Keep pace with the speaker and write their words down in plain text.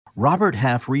Robert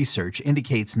Half research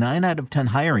indicates 9 out of 10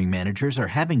 hiring managers are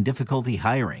having difficulty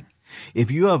hiring.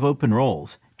 If you have open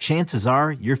roles, chances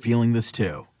are you're feeling this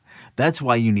too. That's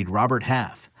why you need Robert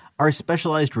Half. Our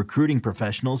specialized recruiting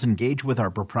professionals engage with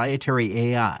our proprietary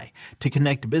AI to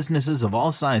connect businesses of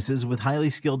all sizes with highly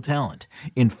skilled talent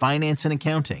in finance and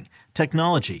accounting,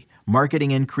 technology,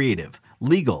 marketing and creative,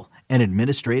 legal, and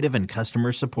administrative and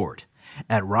customer support.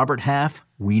 At Robert Half,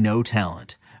 we know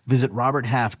talent. Visit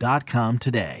roberthalf.com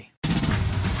today.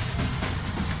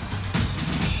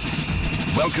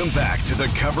 Welcome back to the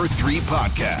Cover 3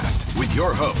 podcast with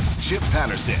your hosts, Chip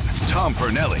Patterson, Tom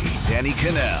Fornelli, Danny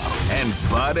Cannell, and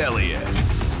Bud Elliott.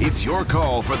 It's your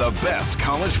call for the best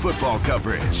college football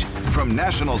coverage, from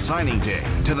National Signing Day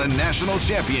to the National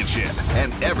Championship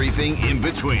and everything in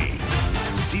between.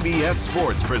 CBS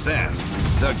Sports presents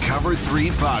the Cover 3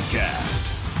 podcast.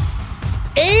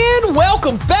 And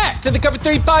welcome back to the Cover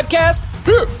 3 podcast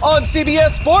here on CBS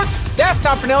Sports. That's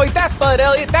Tom Fornelli, that's Bud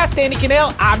Elliott, that's Danny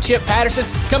Cannell. I'm Chip Patterson,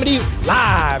 coming to you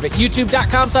live at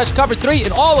youtube.com/cover3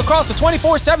 and all across the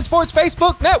 24/7 Sports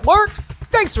Facebook network.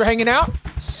 Thanks for hanging out.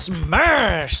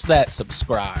 Smash that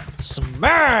subscribe,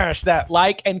 smash that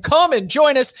like, and come and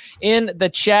join us in the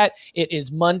chat. It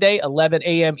is Monday, 11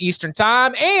 a.m. Eastern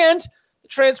time, and the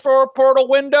transfer portal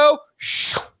window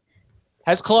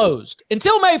has closed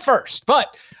until May 1st,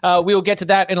 but we will get to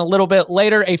that in a little bit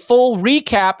later. A full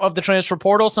recap of the transfer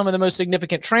portal, some of the most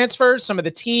significant transfers, some of the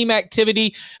team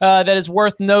activity that is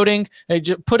worth noting,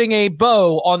 putting a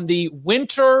bow on the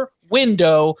winter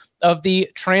window of the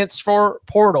transfer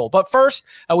portal. But first,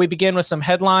 we begin with some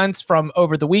headlines from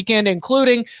over the weekend,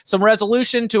 including some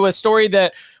resolution to a story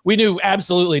that we knew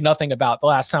absolutely nothing about the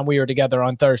last time we were together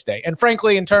on Thursday. And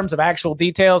frankly, in terms of actual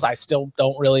details, I still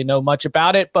don't really know much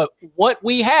about it. But what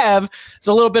we have is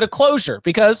a little bit of closure,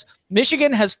 because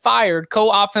Michigan has fired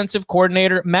co-offensive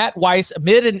coordinator Matt Weiss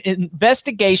amid an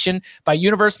investigation by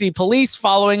university police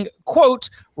following, quote,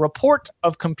 report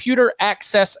of computer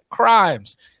access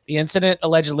crimes. The incident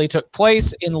allegedly took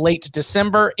place in late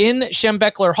December in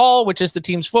Schembechler Hall, which is the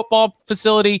team's football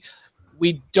facility.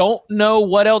 We don't know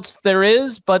what else there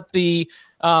is, but the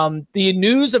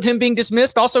news of him being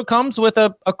dismissed also comes with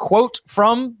a quote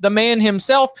from the man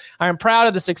himself. I am proud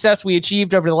of the success we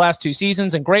achieved over the last 2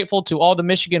 seasons and grateful to all the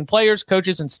Michigan players,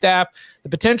 coaches, and staff. The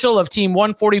potential of Team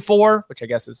 144, which I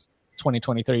guess is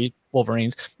 2023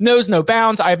 Wolverines, knows no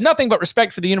bounds. I have nothing but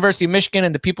respect for the University of Michigan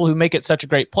and the people who make it such a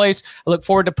great place. I look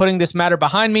forward to putting this matter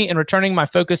behind me and returning my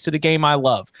focus to the game I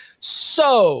love.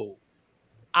 So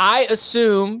I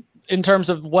assume, in terms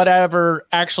of whatever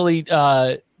actually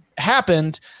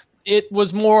happened, it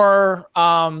was more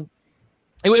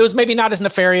it was maybe not as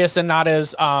nefarious and not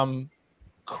as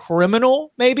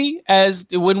criminal, maybe, as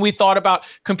when we thought about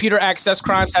computer access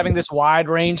crimes having this wide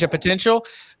range of potential,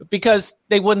 because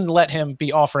they wouldn't let him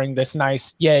be offering this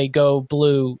nice yay go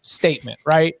blue statement,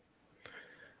 right?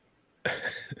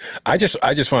 I just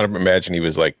want to imagine he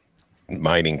was like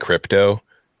mining crypto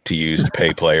to use to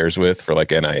pay players with for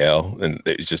like NIL, and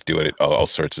he's just doing it all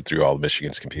sorts of through all of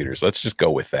Michigan's computers. Let's just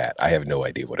go with that. I have no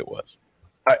idea what it was.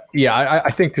 I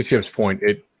think to Chip's point,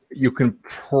 you can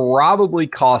probably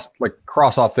cross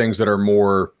off things that are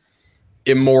more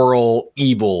immoral,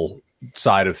 evil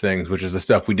side of things, which is the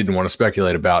stuff we didn't want to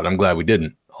speculate about. And I'm glad we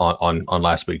didn't on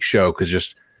last week's show, because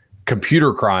just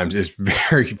computer crimes is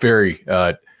very, very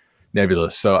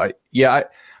nebulous. So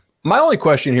my only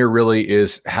question here really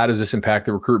is, how does this impact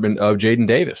the recruitment of Jaden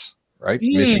Davis, right?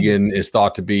 Michigan is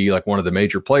thought to be like one of the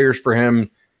major players for him.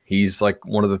 He's like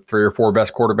one of the 3 or 4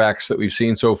 best quarterbacks that we've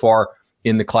seen so far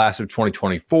in the class of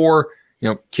 2024.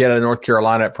 Kid out of North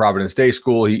Carolina at Providence Day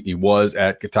School. He was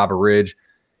at Catawba Ridge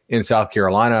in South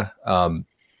Carolina.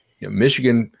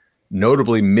 Michigan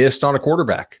notably missed on a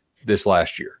quarterback this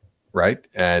last year, right?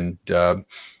 And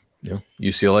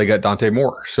UCLA got Dante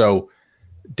Moore. So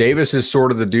Davis is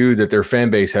sort of the dude that their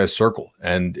fan base has circled.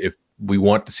 And if we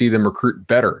want to see them recruit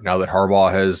better now that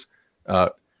Harbaugh has, I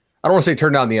don't want to say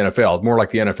turned down the NFL, more like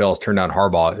the NFL has turned down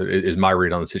Harbaugh is my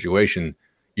read on the situation.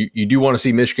 You do want to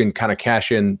see Michigan kind of cash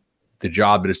in the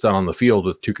job that it's done on the field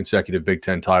with 2 consecutive Big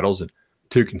Ten titles and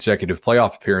 2 consecutive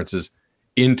playoff appearances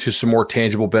into some more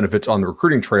tangible benefits on the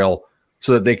recruiting trail,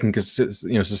 so that they can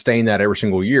sustain that every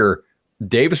single year.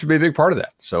 Davis would be a big part of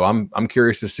that. So I'm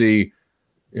curious to see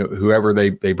whoever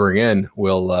they bring in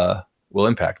will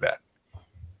impact that.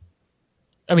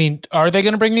 I mean, are they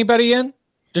going to bring anybody in?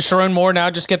 Does Sharon Moore now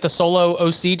just get the solo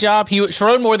OC job?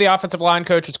 Sharon Moore, the offensive line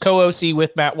coach, was co-OC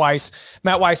with Matt Weiss.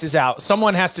 Matt Weiss is out.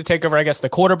 Someone has to take over, I guess, the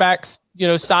quarterback's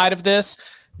side of this.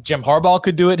 Jim Harbaugh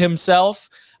could do it himself.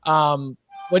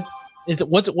 What's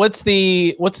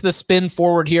the spin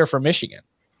forward here for Michigan?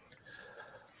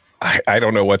 I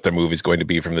don't know what the move is going to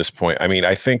be from this point. I mean,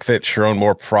 I think that Sharon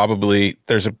Moore probably,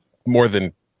 there's a more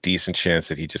than decent chance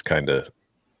that he just kind of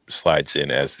slides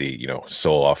in as the,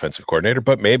 sole offensive coordinator,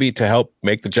 but maybe to help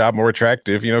make the job more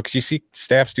attractive, because you see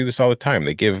staffs do this all the time.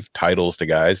 They give titles to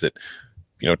guys that,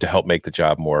 to help make the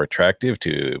job more attractive,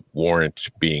 to warrant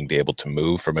being able to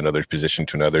move from another position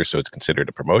to another. So it's considered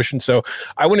a promotion. So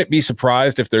I wouldn't be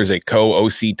surprised if there's a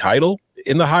co-OC title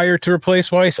in the hire to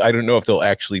replace Weiss. I don't know if they'll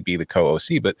actually be the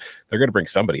co-OC, but they're going to bring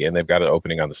somebody in. They've got an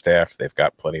opening on the staff. They've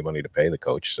got plenty of money to pay the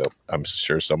coach. So I'm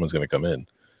sure someone's going to come in.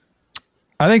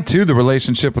 I think too, the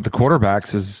relationship with the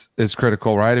quarterbacks is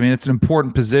critical, right? I mean, it's an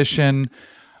important position.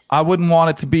 I wouldn't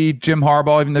want it to be Jim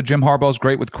Harbaugh, even though Jim Harbaugh is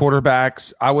great with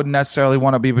quarterbacks. I wouldn't necessarily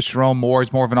want to be with Sharon Moore.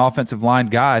 He's more of an offensive line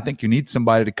guy. I think you need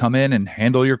somebody to come in and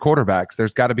handle your quarterbacks.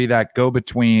 There's got to be that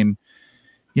go-between,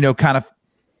 kind of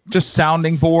just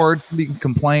sounding board you can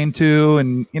complain to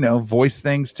and, voice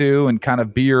things to and kind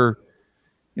of be your,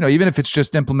 even if it's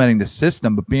just implementing the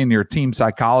system, but being your team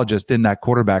psychologist in that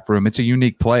quarterback room. It's a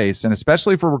unique place. And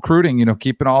especially for recruiting,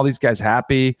 keeping all these guys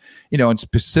happy, and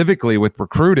specifically with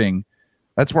recruiting,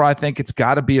 that's where I think it's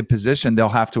got to be a position they'll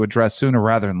have to address sooner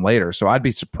rather than later. So I'd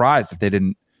be surprised if they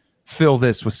didn't fill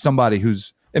this with somebody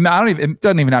who's, it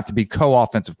doesn't even have to be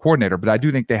co-offensive coordinator, but I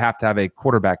do think they have to have a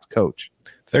quarterback's coach.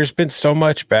 There's been so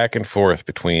much back and forth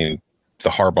between the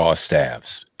Harbaugh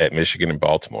staffs at Michigan and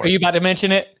Baltimore. Are you about to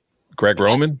mention it? Greg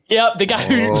Roman? Yep, the guy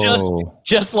who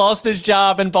just lost his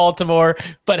job in Baltimore,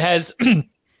 but has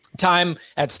time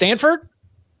at Stanford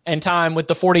and time with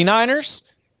the 49ers.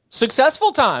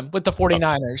 Successful time with the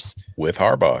 49ers. With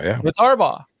Harbaugh, yeah. With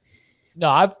Harbaugh. No,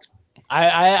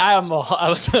 I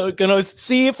was going to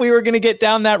see if we were going to get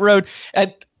down that road.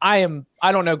 I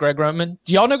don't know Greg Roman.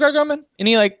 Do y'all know Greg Roman?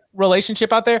 Any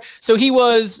relationship out there? So he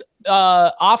was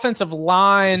offensive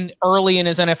line early in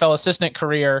his NFL assistant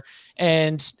career.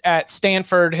 And at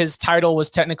Stanford, his title was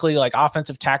technically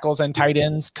offensive tackles and tight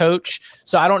ends coach.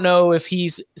 So I don't know if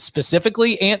he's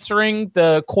specifically answering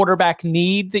the quarterback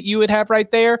need that you would have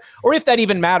right there, or if that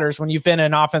even matters when you've been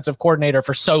an offensive coordinator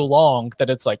for so long that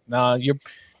it's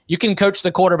you can coach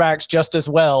the quarterbacks just as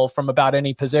well from about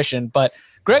any position. But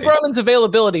Greg Roman's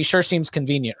availability sure seems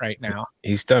convenient right now.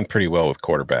 He's done pretty well with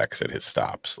quarterbacks at his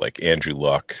stops, like Andrew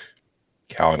Luck,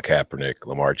 Colin Kaepernick,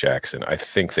 Lamar Jackson. I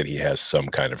think that he has some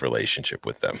kind of relationship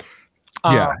with them.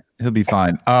 Yeah, he'll be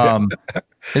fine. I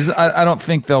don't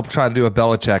think they'll try to do a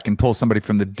Belichick and pull somebody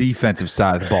from the defensive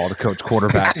side of the ball to coach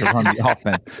quarterbacks to run the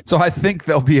offense. So I think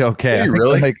they'll be okay.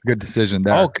 Really make a good decision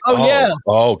there. Yeah.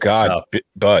 Oh God,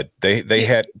 Bud. They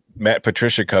had Matt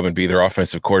Patricia come and be their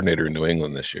offensive coordinator in New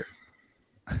England this year.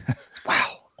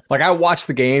 Wow. I watch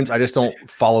the games. I just don't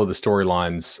follow the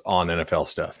storylines on NFL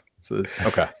stuff. So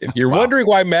okay. If you're wondering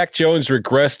why Mac Jones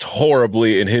regressed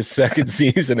horribly in his second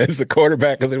season as the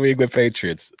quarterback of the New England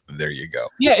Patriots, there you go.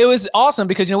 Yeah, it was awesome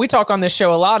because we talk on this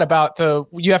show a lot about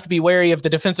you have to be wary of the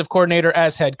defensive coordinator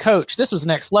as head coach. This was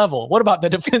next level. What about the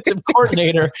defensive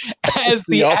coordinator as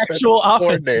the actual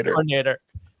offensive coordinator?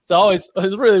 It's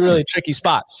a really, really tricky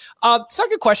spot.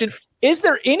 Second question. Is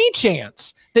there any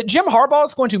chance that Jim Harbaugh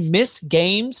is going to miss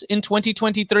games in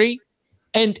 2023?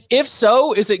 And if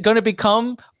so, is it going to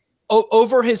become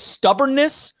over his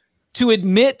stubbornness to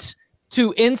admit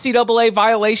to NCAA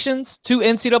violations to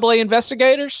NCAA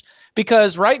investigators?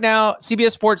 Because right now,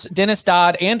 CBS Sports' Dennis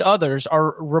Dodd and others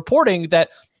are reporting that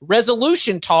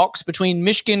resolution talks between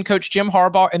Michigan coach Jim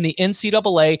Harbaugh and the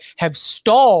NCAA have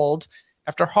stalled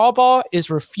after Harbaugh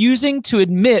is refusing to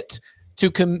admit to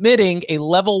committing a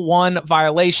level 1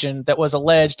 violation that was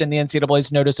alleged in the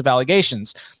NCAA's notice of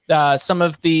allegations. Some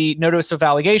of the notice of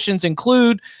allegations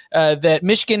include that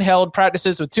Michigan held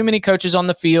practices with too many coaches on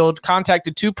the field,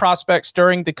 contacted 2 prospects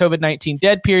during the COVID-19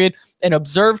 dead period, and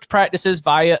observed practices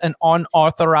via an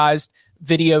unauthorized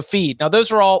video feed. Now,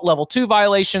 those are all level 2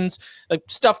 violations,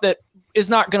 stuff that is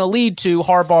not going to lead to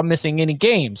Harbaugh missing any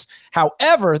games.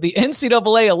 However, the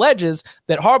NCAA alleges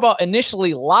that Harbaugh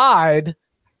initially lied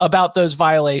about those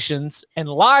violations, and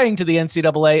lying to the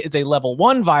NCAA is a level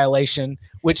 1 violation,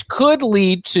 which could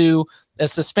lead to a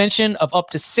suspension of up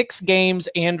to 6 games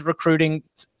and recruiting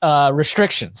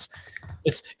restrictions.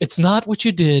 It's not what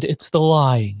you did, it's the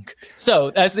lying. So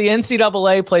as the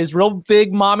NCAA plays real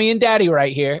big mommy and daddy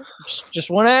right here,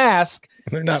 just want to ask,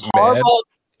 they're not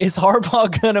is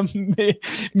Harbaugh going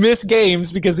to miss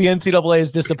games because the NCAA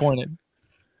is disappointed?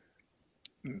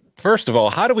 First of all,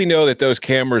 how do we know that those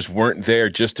cameras weren't there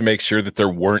just to make sure that there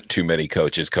weren't too many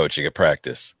coaches coaching at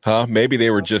practice? Huh? Maybe they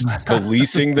were just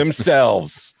policing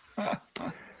themselves.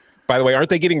 By the way, aren't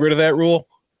they getting rid of that rule?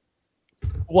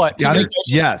 What?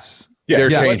 Yes. They're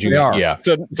changing. They are. Yeah.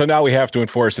 So now we have to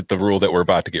enforce the rule that we're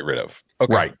about to get rid of.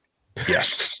 Okay. Right. Yeah.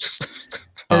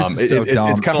 This is so dumb.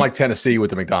 It's kind of like Tennessee with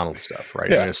the McDonald's stuff, right?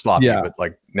 Yeah. I mean, it's sloppy, Yeah. but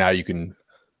like now you can,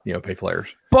 pay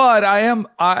players. But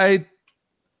I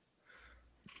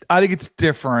think it's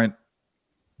different.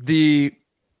 No,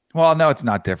 it's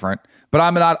not different. But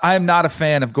I'm not a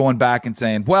fan of going back and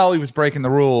saying, well, he was breaking the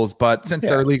rules, but since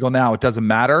they're illegal now, it doesn't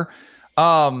matter.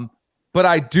 But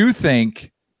I do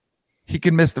think he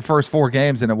can miss the first 4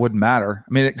 games and it wouldn't matter.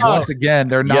 I mean, once again,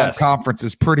 their non-conference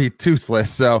is pretty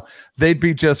toothless, so they'd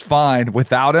be just fine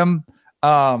without him.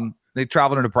 They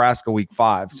traveled to Nebraska week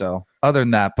 5. So other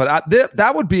than that, but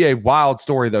that would be a wild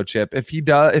story though, Chip, if he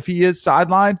is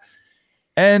sidelined.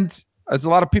 And as a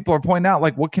lot of people are pointing out,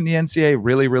 like, what can the NCAA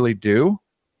really, really do?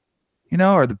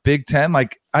 Or the Big Ten,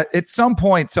 like at some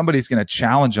point, somebody's going to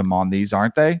challenge them on these,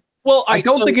 aren't they? Well, I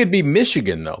don't think it'd be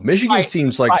Michigan though. Michigan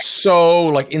seems like so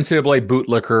like NCAA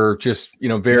bootlicker, just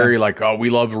very like, oh, we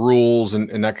love rules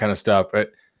and that kind of stuff.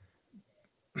 But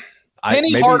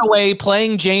Penny Hardaway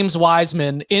playing James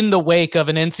Wiseman in the wake of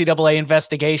an NCAA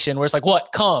investigation, where it's like, what?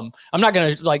 Come, I'm not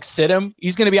going to like sit him.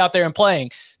 He's going to be out there and playing.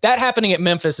 That happening at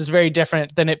Memphis is very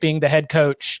different than it being the head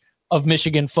coach of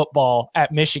Michigan football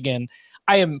at Michigan.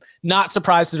 I am not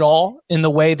surprised at all in the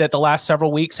way that the last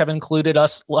several weeks have included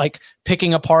us like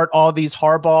picking apart all these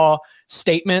Harbaugh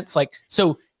statements. Like,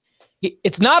 so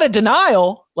it's not a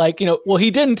denial. Like, well,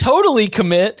 he didn't totally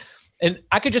commit. And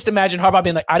I could just imagine Harbaugh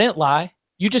being like, I didn't lie.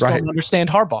 You just don't understand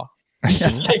Harbaugh. It's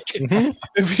just like,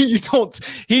 you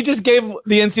don't, he just gave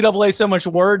the NCAA so much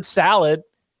word salad.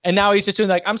 And now he's just doing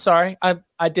like, I'm sorry,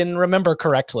 I didn't remember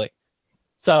correctly.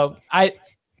 So I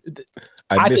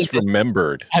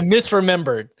misremembered. I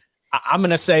misremembered. I'm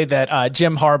going to say that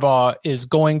Jim Harbaugh is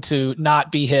going to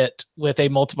not be hit with a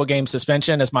multiple game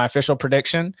suspension as my official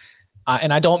prediction.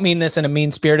 And I don't mean this in a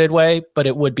mean-spirited way, but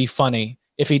it would be funny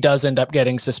if he does end up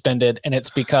getting suspended and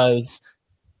it's because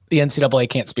the NCAA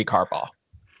can't speak Harbaugh.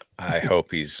 I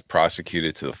hope he's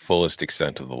prosecuted to the fullest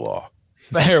extent of the law.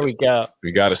 There we go.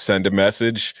 We got to send a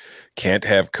message. Can't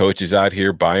have coaches out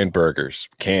here buying burgers.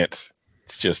 Can't.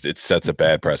 It sets a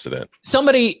bad precedent.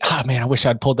 Somebody, I wish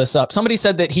I'd pulled this up. Somebody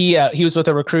said that he was with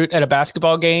a recruit at a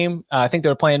basketball game. I think they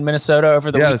were playing Minnesota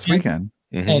over the weekend. This weekend.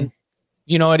 Mm-hmm. And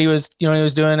you know what he was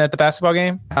doing at the basketball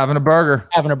game? Having a burger.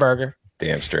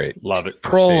 Damn straight. Love it.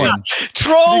 Trolling.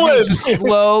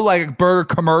 Slow, like a burger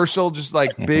commercial, just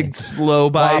like big slow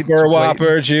bites.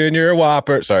 Whopper, Junior,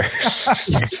 Whopper. Sorry.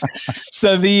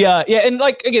 So and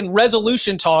like, again,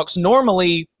 resolution talks,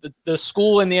 normally the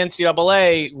school and the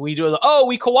NCAA,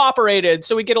 we cooperated,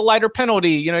 so we get a lighter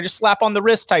penalty, just slap on the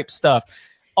wrist type stuff.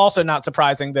 Also not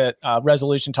surprising that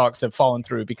resolution talks have fallen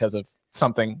through because of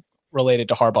something related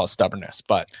to Harbaugh's stubbornness,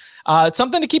 but it's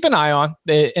something to keep an eye on.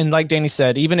 And like Danny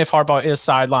said, even if Harbaugh is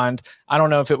sidelined, I don't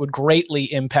know if it would greatly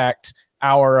impact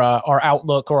our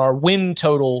outlook or our win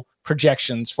total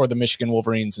projections for the Michigan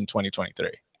Wolverines in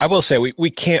 2023. I will say we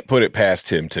can't put it past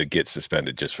him to get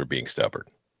suspended just for being stubborn.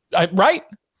 Right.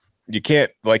 You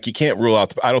can't rule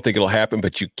out. I don't think it'll happen,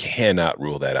 but you cannot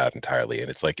rule that out entirely. And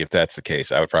it's like, if that's the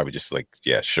case, I would probably just like,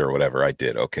 yeah, sure, whatever I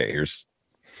did. Okay, here's,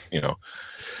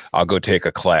 I'll go take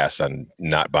a class on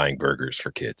not buying burgers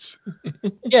for kids.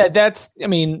 Yeah,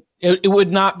 it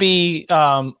would not be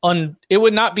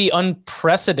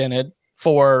unprecedented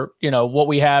for, what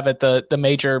we have at the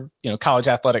major, college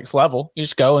athletics level. You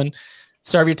just go and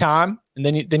serve your time and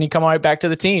then you come right back to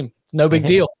the team. It's no big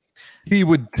deal. He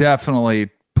would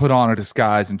definitely put on a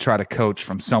disguise and try to coach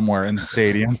from somewhere in the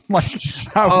stadium. Like,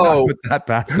 I would not put that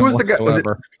past him. Who was the guy? Was it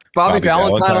Bobby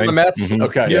Valentine on the Mets? Mm-hmm.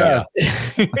 Okay. Yeah.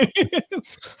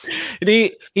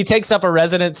 He takes up a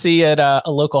residency at a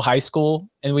local high school,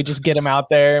 and we just get him out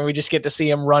there, and we just get to see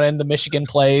him running the Michigan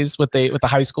plays with the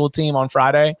high school team on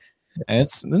Friday. And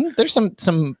there's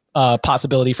some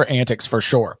possibility for antics for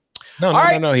sure.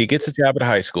 No. He gets a job at a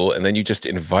high school, and then you just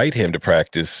invite him to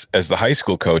practice as the high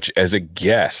school coach as a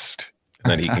guest,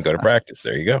 and then he can go to practice.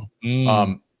 There you go.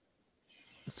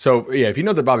 So, yeah, if you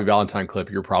know the Bobby Valentine clip,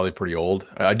 you're probably pretty old.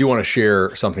 I do want to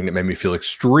share something that made me feel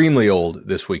extremely old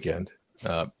this weekend.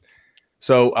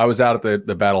 So I was out at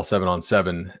the Battle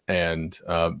 7-on-7, and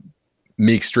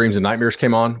Meek's Dreams and Nightmares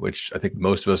came on, which I think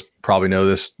most of us probably know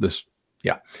this.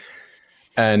 Yeah.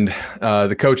 And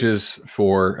the coaches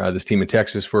for this team in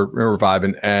Texas were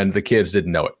vibing, and the kids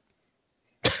didn't know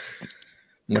it.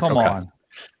 Come on.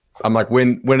 I'm like,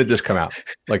 when did this come out?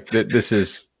 Like, this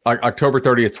is October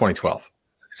 30th, 2012.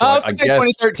 So I was going to say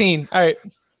 2013. All right.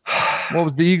 What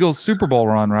was the Eagles Super Bowl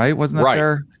run, right? Wasn't that right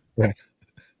there? Yeah.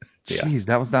 Jeez,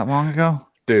 that was that long ago?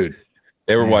 Dude.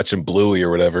 They were watching Bluey or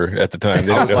whatever at the time.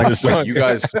 They didn't know this song. You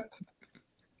guys.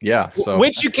 Yeah. So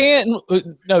Which you can't.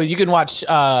 No, you can watch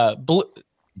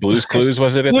Blue's Clues,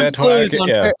 was it at Blue's that time?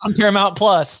 Clues on Paramount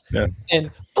Plus. Yeah. And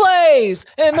Blaze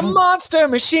and the Monster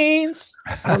Machines.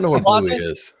 I don't know what Bluey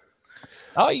is.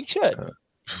 Oh, you should.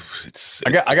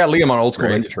 I got Liam on Old School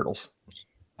Ninja Turtles.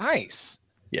 Nice.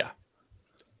 Yeah.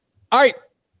 All right.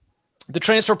 The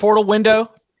transfer portal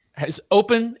window has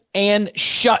opened and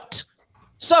shut.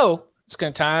 So it's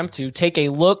going to time to take a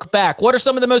look back. What are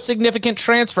some of the most significant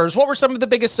transfers? What were some of the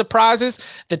biggest surprises?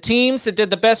 The teams that did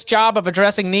the best job of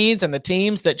addressing needs and the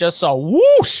teams that just saw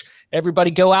whoosh, everybody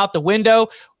go out the window.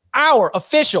 Our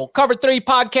official Cover 3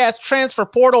 podcast transfer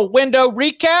portal window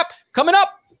recap coming up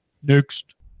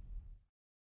next.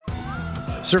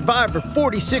 Survivor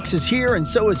 46 is here, and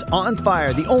so is On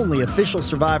Fire, the only official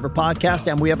Survivor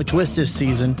podcast, and we have a twist this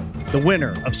season. The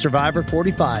winner of Survivor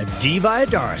 45, Dee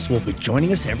Valladares, will be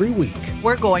joining us every week.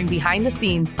 We're going behind the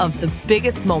scenes of the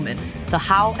biggest moments, the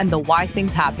how and the why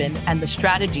things happen, and the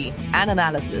strategy and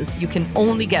analysis you can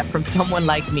only get from someone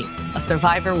like me, a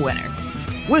Survivor winner.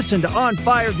 Listen to On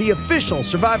Fire, the official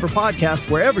Survivor podcast,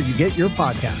 wherever you get your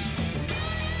podcasts.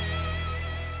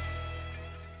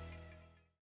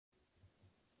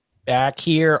 Back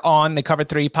here on the Cover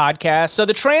 3 podcast. So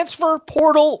the transfer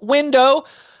portal window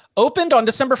opened on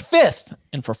December 5th.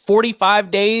 And for 45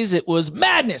 days, it was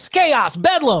madness, chaos,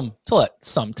 bedlam, to let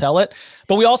some tell it.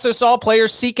 But we also saw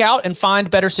players seek out and find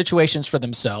better situations for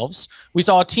themselves. We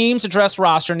saw teams address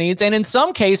roster needs, and in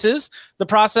some cases, the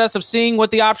process of seeing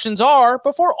what the options are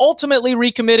before ultimately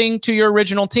recommitting to your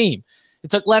original team. It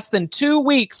took less than 2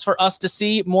 weeks for us to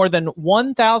see more than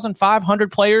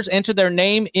 1,500 players enter their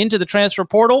name into the transfer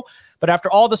portal. But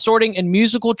after all the sorting and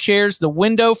musical chairs, the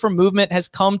window for movement has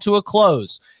come to a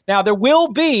close. Now, there will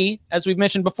be, as we've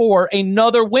mentioned before,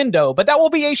 another window, but that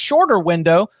will be a shorter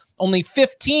window, only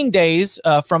 15 days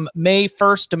from May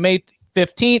 1st to May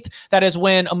 15th. That is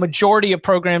when a majority of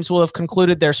programs will have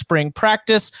concluded their spring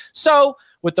practice. So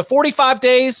with the 45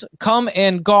 days come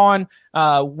and gone,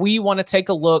 we want to take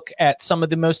a look at some of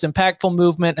the most impactful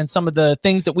movement and some of the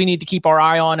things that we need to keep our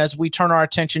eye on as we turn our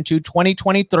attention to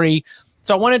 2023.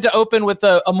 So I wanted to open with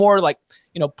a more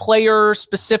player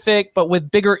specific, but with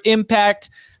bigger impact.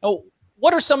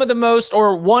 What are some of the most,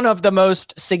 or one of the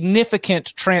most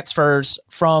significant transfers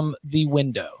from the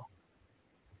window?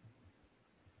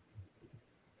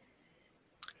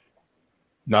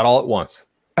 Not all at once.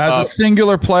 As a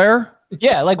singular player?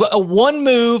 Yeah, like a one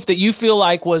move that you feel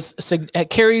like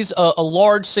carries a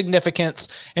large significance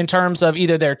in terms of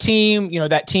either their team,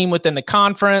 that team within the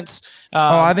conference.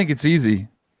 I think it's easy.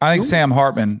 I think Sam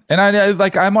Hartman. And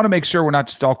I want to make sure we're not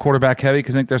just all quarterback heavy,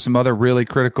 because I think there's some other really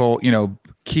critical,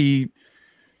 key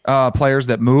players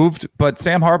that moved. But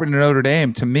Sam Hartman in Notre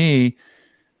Dame, to me,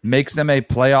 makes them a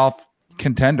playoff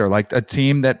contender, like a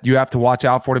team that you have to watch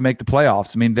out for to make the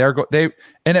playoffs. I mean,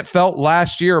 and it felt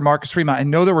last year, Marcus Freeman, I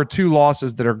know there were 2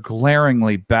 losses that are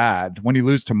glaringly bad. When you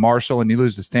lose to Marshall and you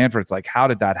lose to Stanford, it's like, how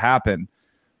did that happen?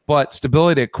 But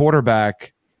stability at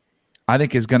quarterback, I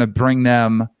think, is going to bring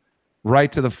them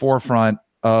right to the forefront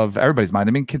of everybody's mind.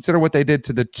 I mean, consider what they did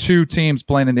to the 2 teams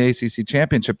playing in the ACC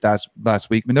championship last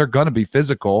week. I mean, they're going to be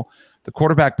physical. The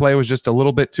quarterback play was just a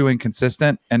little bit too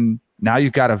inconsistent. And now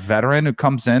you've got a veteran who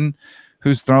comes in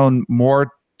who's thrown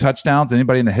more touchdowns than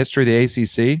anybody in the history of the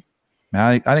ACC.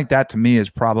 I think that, to me,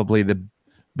 is probably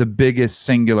the biggest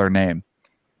singular name.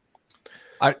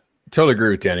 I totally agree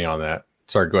with Danny on that.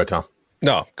 Sorry, go ahead, Tom.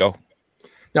 No, go.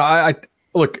 No, I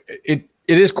look, it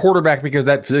is quarterback because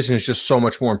that position is just so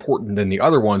much more important than the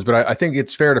other ones. But I think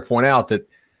it's fair to point out that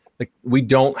we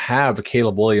don't have a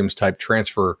Caleb Williams type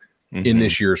transfer in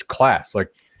this year's class.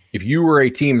 Like, if you were a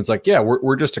team, it's like, yeah,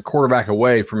 we're just a quarterback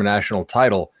away from a national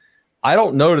title. I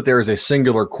don't know that there is a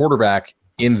singular quarterback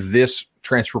in this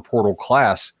transfer portal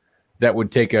class that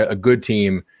would take a good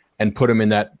team and put them in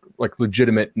that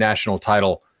legitimate national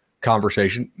title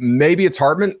conversation. Maybe it's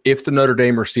Hartman if the Notre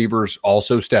Dame receivers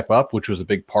also step up, which was a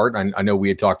big part. I know we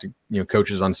had talked to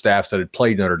coaches on staffs that had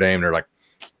played Notre Dame. They're like,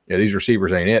 yeah, these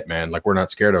receivers ain't it, man. Like, we're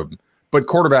not scared of them. But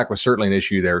quarterback was certainly an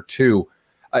issue there too.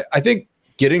 I think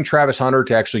getting Travis Hunter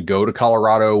to actually go to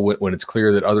Colorado when it's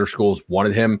clear that other schools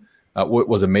wanted him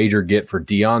was a major get for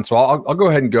Deion. So I'll go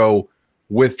ahead and go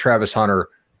with Travis Hunter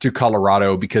to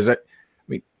Colorado, because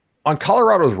on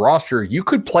Colorado's roster, you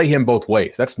could play him both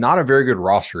ways. That's not a very good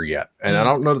roster yet. And I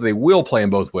don't know that they will play him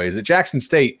both ways. At Jackson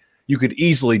State, you could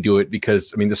easily do it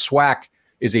because, the SWAC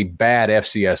is a bad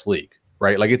FCS league,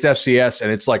 right? Like, it's FCS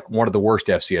and it's like one of the worst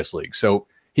FCS leagues. So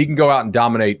he can go out and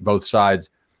dominate both sides.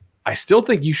 I still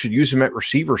think you should use him at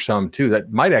receiver some too.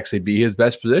 That might actually be his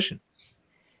best position.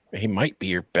 He might be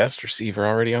your best receiver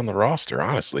already on the roster,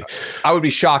 honestly. I would be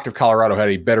shocked if Colorado had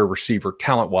a better receiver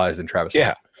talent-wise than Travis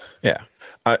Hunter. Yeah.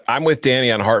 I'm with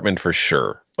Danny on Hartman for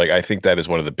sure. Like, I think that is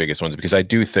one of the biggest ones, because I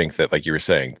do think that, like you were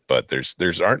saying, but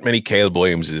there's aren't many Caleb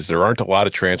Williamses. There aren't a lot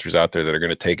of transfers out there that are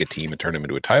going to take a team and turn them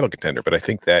into a title contender. But I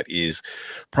think that is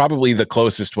probably the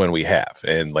closest one we have.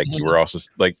 And like you were also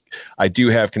like, I do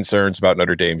have concerns about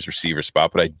Notre Dame's receiver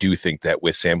spot, but I do think that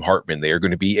with Sam Hartman, they are going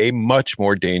to be a much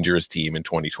more dangerous team in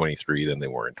 2023 than they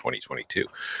were in 2022.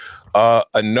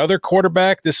 Another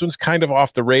quarterback, this one's kind of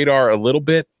off the radar a little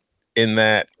bit in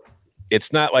that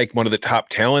it's not like one of the top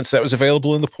talents that was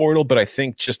available in the portal, but I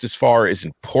think just as far as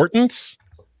importance,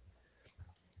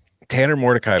 Tanner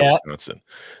Mordecai to Wisconsin,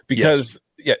 because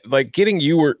like getting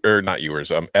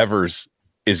Evers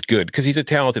is good because he's a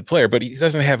talented player, but he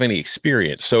doesn't have any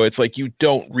experience. So it's like you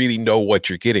don't really know what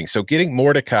you're getting. So getting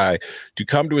Mordecai to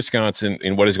come to Wisconsin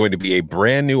in what is going to be a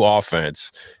brand new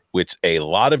offense with a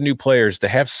lot of new players, to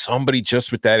have somebody just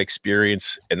with that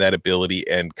experience and that ability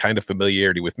and kind of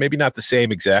familiarity with maybe not the same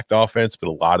exact offense, but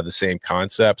a lot of the same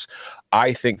concepts,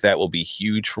 I think that will be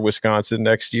huge for Wisconsin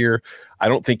next year. I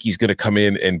don't think he's going to come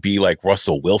in and be like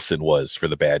Russell Wilson was for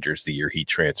the Badgers the year he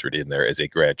transferred in there as a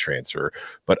grad transfer,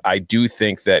 but I do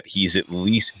think that he's at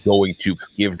least going to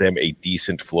give them a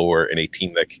decent floor and a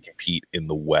team that can compete in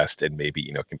the West and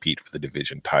maybe, compete for the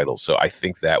division title. So I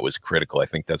think that was critical. I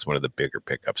think that's one of the bigger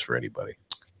pickups for anybody.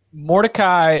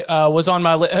 Mordecai was on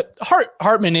my list.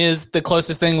 Hartman is the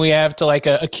closest thing we have to like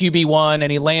a QB1,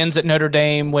 and he lands at Notre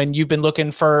Dame when you've been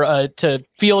looking for to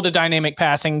field a dynamic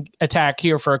passing attack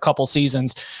here for a couple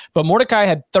seasons. But Mordecai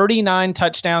had 39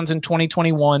 touchdowns in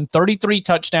 2021, 33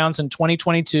 touchdowns in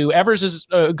 2022. Evers is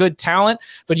a good talent,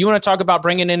 but you want to talk about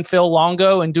bringing in Phil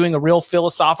Longo and doing a real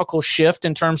philosophical shift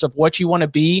in terms of what you want to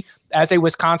be as a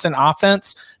Wisconsin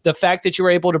offense. The fact that you were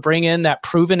able to bring in that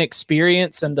proven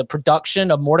experience and the production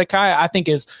of Mordecai, I think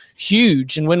is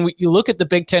huge. And when you look at the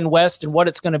Big Ten West and what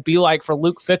it's going to be like for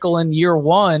Luke Fickell in year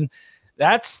one,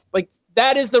 that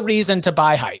is the reason to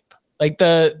buy hype. Like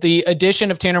the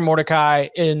addition of Tanner Mordecai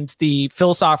and the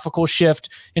philosophical shift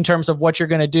in terms of what you're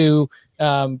going to do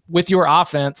with your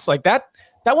offense, like that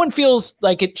one feels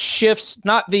like it shifts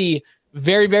not the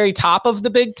very, very top of the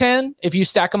Big Ten if you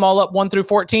stack them all up 1 through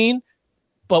 14,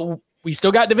 but we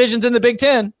still got divisions in the Big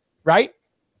Ten, right?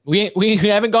 We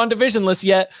haven't gone divisionless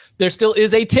yet. There still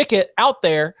is a ticket out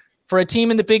there for a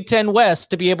team in the Big Ten West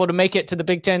to be able to make it to the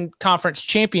Big Ten Conference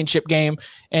Championship game.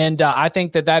 And I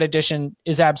think that addition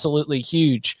is absolutely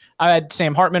huge. I had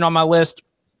Sam Hartman on my list.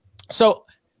 So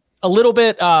a little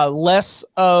bit less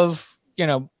of,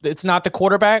 it's not the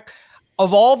quarterback.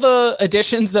 Of all the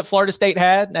additions that Florida State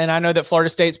had, and I know that Florida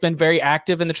State's been very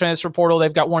active in the transfer portal.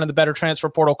 They've got one of the better transfer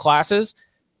portal classes.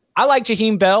 I like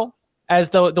Jaheim Bell as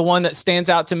the one that stands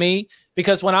out to me,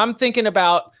 because when I'm thinking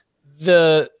about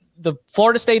the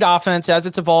Florida State offense as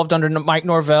it's evolved under Mike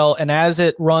Norvell and as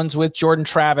it runs with Jordan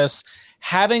Travis,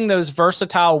 having those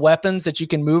versatile weapons that you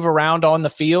can move around on the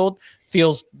field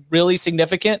feels really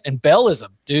significant. And Bell is a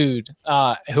dude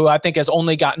who I think has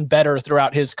only gotten better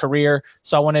throughout his career.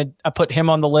 So I put him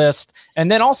on the list. And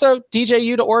then also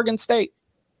DJU to Oregon State.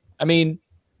 I mean,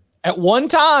 at one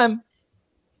time,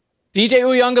 DJ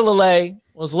Uiagalelei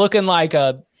was looking like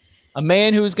a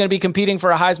man who was going to be competing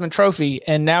for a Heisman Trophy,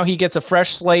 and now he gets a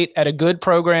fresh slate at a good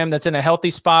program that's in a healthy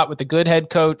spot with a good head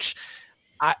coach.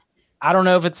 I don't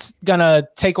know if it's going to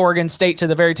take Oregon State to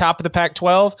the very top of the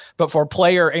Pac-12, but for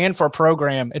player and for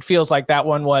program, it feels like that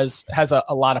one has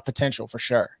a lot of potential for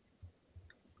sure.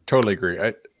 Totally agree.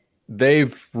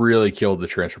 They've really killed the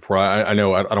transfer portal. I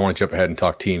know I don't want to jump ahead and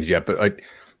talk teams yet, but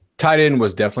tight end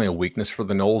was definitely a weakness for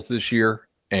the Noles this year.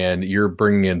 And you're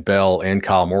bringing in Bell and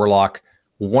Kyle Morlock.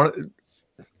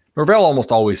 Norvell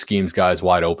almost always schemes guys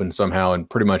wide open somehow, and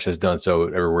pretty much has done so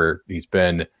everywhere he's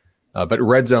been. But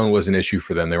red zone was an issue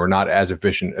for them. They were not as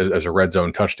efficient as a red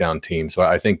zone touchdown team. So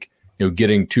I think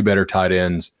getting two better tight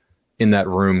ends in that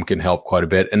room can help quite a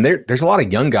bit. And there's a lot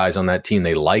of young guys on that team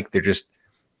they like.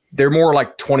 They're more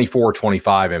like 24,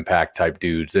 25 impact type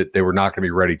dudes that they were not going to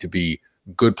be ready to be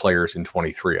good players in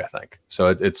 23, I think. So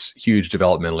it's huge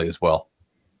developmentally as well.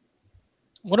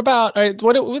 What about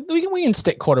we can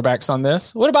stick quarterbacks on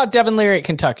this? What about Devin Leary at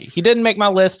Kentucky? He didn't make my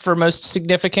list for most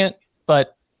significant,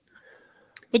 but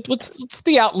what's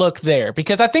the outlook there?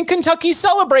 Because I think Kentucky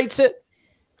celebrates it,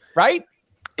 right?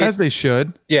 As they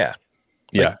should. Yeah.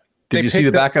 Yeah. Did you see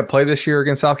the backup play this year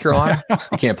against South Carolina?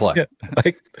 You can't play. Yeah,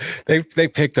 like they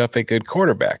picked up a good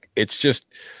quarterback. It's just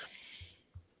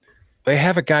they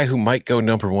have a guy who might go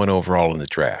number 1 overall in the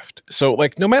draft. So,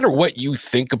 like, no matter what you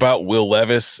think about Will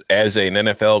Levis as an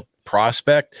NFL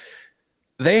prospect,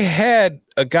 they had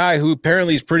a guy who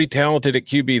apparently is pretty talented at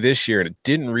QB this year, and it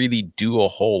didn't really do a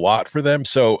whole lot for them.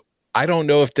 So I don't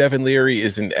know if Devin Leary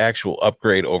is an actual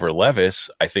upgrade over Levis.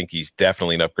 I think he's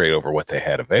definitely an upgrade over what they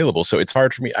had available. So it's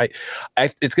hard for me.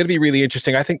 It's going to be really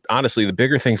interesting. I think, honestly, the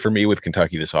bigger thing for me with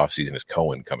Kentucky this offseason is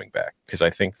Cohen coming back, because I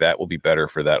think that will be better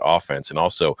for that offense. And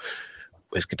also,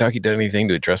 has Kentucky done anything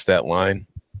to address that line?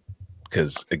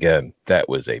 Because, again, that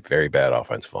was a very bad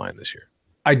offensive line this year.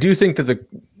 I do think that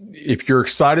if you're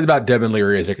excited about Devin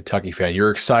Leary as a Kentucky fan,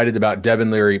 you're excited about Devin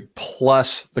Leary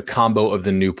plus the combo of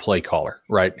the new play caller,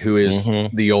 right? Who is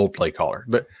the old play caller.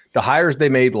 But the hires they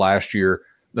made last year,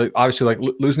 obviously, like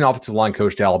losing the offensive line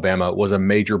coach to Alabama was a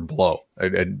major blow. I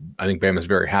think Bama's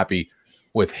very happy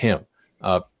with him.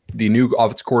 The new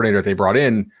offensive coordinator that they brought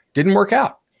in didn't work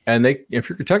out. And if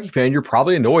you're a Kentucky fan, you're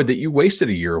probably annoyed that you wasted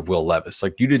a year of Will Levis.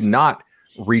 Like, you did not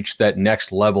reach that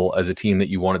next level as a team that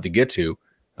you wanted to get to.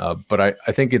 But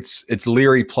I think it's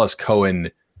Leary plus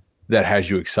Cohen that has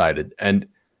you excited. And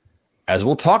as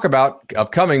we'll talk about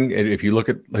upcoming, if you look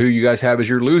at who you guys have as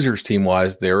your losers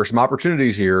team-wise, there are some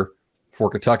opportunities here for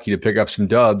Kentucky to pick up some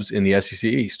dubs in the SEC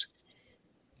East.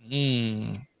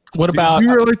 What about? Do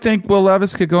you really think Will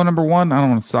Levis could go number one? I don't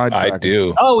want to sidetrack. I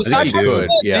do. Oh, I think he could,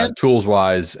 yeah,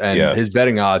 tools-wise, and Yes. his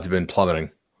betting odds have been plummeting.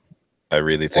 I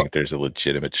really think there's a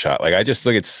legitimate shot. Like, I just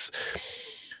look at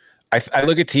I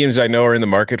look at teams I know are in the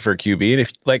market for a QB, and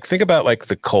if think about like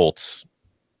the Colts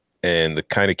and the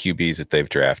kind of QBs that they've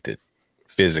drafted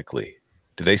physically,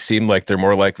 do they seem like they're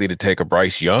more likely to take a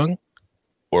Bryce Young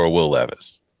or a Will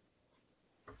Levis?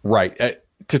 Right.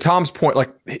 To Tom's point, like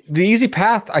the easy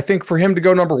path, I think, for him to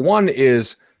go number one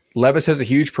is Levis has a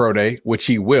huge pro day, which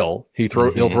he will. He'll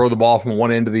throw the ball from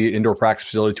one end of the indoor practice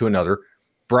facility to another.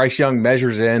 Bryce Young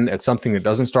measures in at something that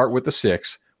doesn't start with the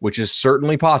 6, which is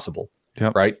certainly possible.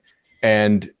 Yep. Right.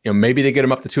 And maybe they get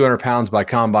him up to 200 pounds by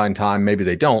combine time. Maybe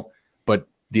they don't. But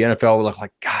the NFL will look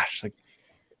like, gosh, like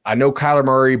I know Kyler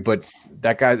Murray, but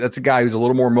that's a guy who's a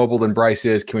little more mobile than Bryce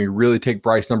is. Can we really take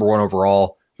Bryce number one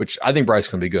overall? Which I think Bryce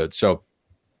can be good. So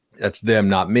that's them,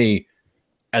 not me.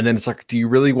 And then it's like, do you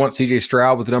really want CJ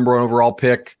Stroud with the number one overall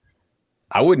pick?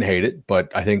 I wouldn't hate it,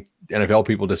 but I think NFL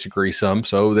people disagree some.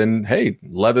 So then, hey,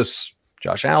 Levis,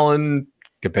 Josh Allen,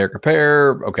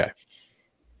 compare. Okay.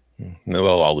 They'll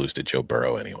all lose to Joe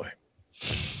Burrow anyway.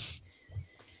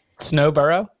 Snow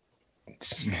Burrow.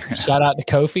 Shout out to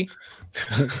Kofi.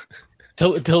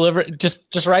 Deliver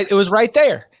just right. It was right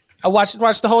there. I watched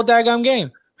the whole daggum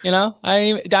game.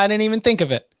 I didn't even think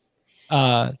of it.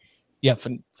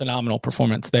 Phenomenal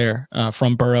performance there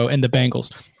from Burrow and the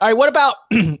Bengals. All right, what about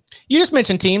you just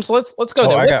mentioned teams? So let's go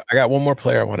there. I got one more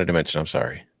player I wanted to mention. I'm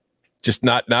sorry. Just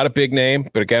not a big name,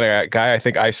 but again, a guy I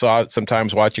think I saw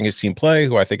sometimes watching his team play,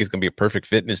 who I think is going to be a perfect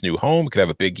fit in his new home, could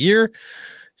have a big year.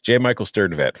 J. Michael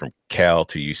Sturdivant from Cal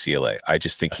to UCLA. I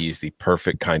just think he's the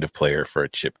perfect kind of player for a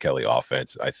Chip Kelly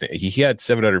offense. I think he had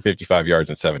 755 yards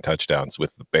and 7 touchdowns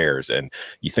with the Bears, and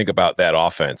you think about that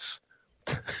offense.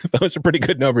 Those are pretty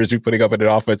good numbers to be putting up in an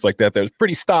offense like that. That was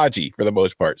pretty stodgy for the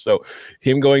most part. So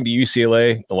him going to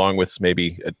UCLA, along with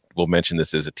maybe we'll mention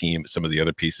this as a team, some of the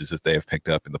other pieces that they have picked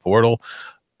up in the portal,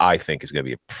 I think is going to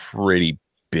be a pretty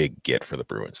big get for the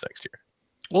Bruins next year.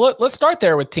 Well, let's start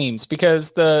there with teams,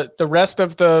 because the rest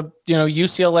of the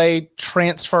UCLA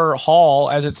transfer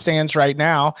haul as it stands right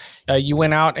now, you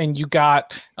went out and you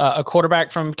got a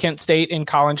quarterback from Kent State in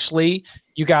Colin Schlee.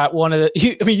 You got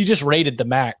you just rated the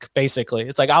MAC, basically.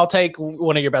 It's like, I'll take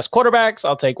one of your best quarterbacks.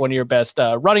 I'll take one of your best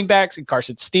running backs in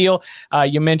Carson Steele.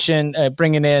 You mentioned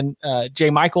bringing in J.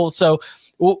 Michael. So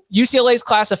UCLA's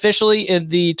class officially in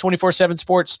the 24/7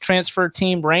 Sports transfer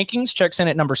team rankings checks in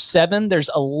at number 7.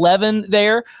 There's 11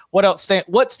 there. What else?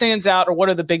 What stands out, or what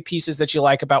are the big pieces that you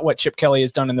like about what Chip Kelly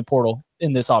has done in the portal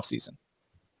in this offseason?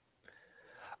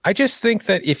 I just think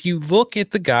that if you look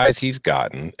at the guys he's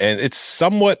gotten, and it's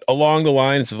somewhat along the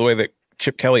lines of the way that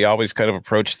Chip Kelly always kind of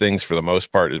approached things for the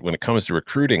most part when it comes to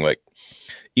recruiting, like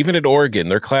even at Oregon,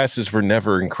 their classes were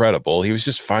never incredible. He was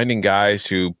just finding guys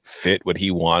who fit what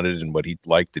he wanted and what he'd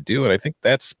like to do. And I think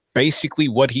that's basically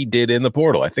what he did in the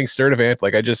portal. I think Sturdivant,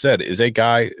 like I just said, is a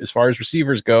guy, as far as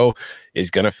receivers go,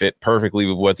 is going to fit perfectly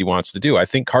with what he wants to do. I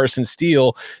think Carson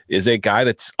Steele is a guy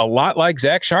that's a lot like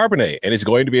Zach Charbonnet and is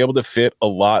going to be able to fit a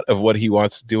lot of what he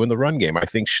wants to do in the run game. I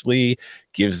think Schlee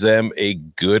gives them a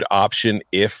good option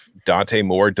if Dante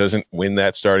Moore doesn't win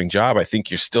that starting job. I think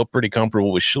you're still pretty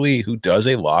comfortable with Schlee, who does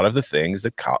a lot of the things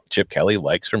that Chip Kelly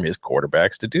likes from his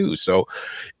quarterbacks to do. So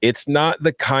it's not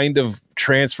the kind of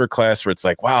transfer class where it's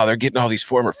like, wow, they're getting all these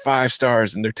former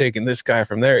 5-stars and they're taking this guy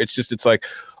from there. It's like,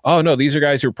 oh no, these are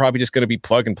guys who are probably just going to be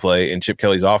plug and play in Chip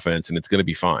Kelly's offense, and it's going to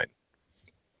be fine.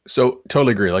 So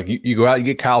totally agree. Like you go out, you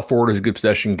get Kyle Ford, who's a good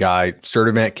possession guy.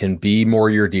 Sturdivant can be more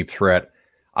your deep threat.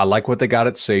 I like what they got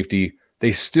at safety.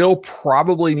 They still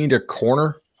probably need a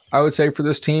corner, I would say, for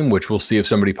this team, which we'll see if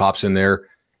somebody pops in there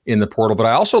in the portal. But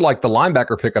I also like the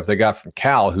linebacker pickup they got from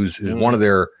Cal, who's one of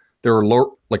their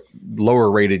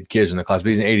lower rated kids in the class, but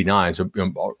he's an 89, so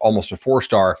almost a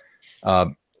 4-star.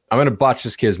 I'm going to botch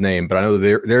this kid's name, but I know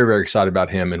they're very excited about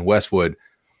him in Westwood.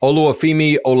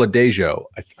 Oluwafemi Oladejo.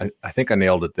 I think I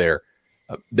nailed it there.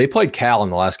 They played Cal in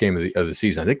the last game of the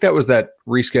season. I think that was that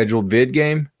rescheduled vid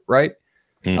game, right?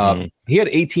 Mm-hmm. He had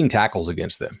 18 tackles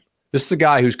against them. This is a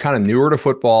guy who's kind of newer to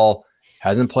football,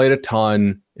 hasn't played a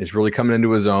ton, is really coming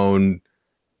into his own.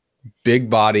 Big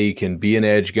body, can be an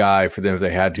edge guy for them if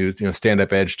they had to, stand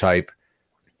up edge type.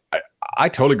 I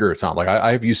totally agree with Tom. Like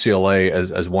I have UCLA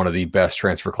as one of the best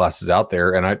transfer classes out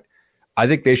there, and I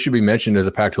think they should be mentioned as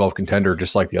a Pac-12 contender,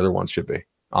 just like the other ones should be.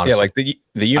 Honestly. Yeah, like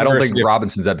the I don't think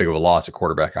Robinson's that big of a loss at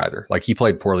quarterback either. Like he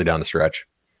played poorly down the stretch.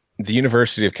 The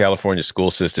University of California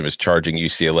school system is charging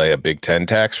UCLA a Big Ten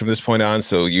tax from this point on.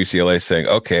 So UCLA is saying,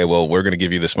 okay, well, we're going to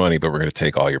give you this money, but we're going to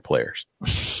take all your players.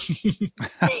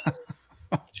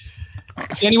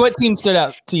 Danny, what team stood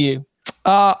out to you?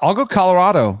 I'll go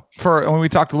Colorado when we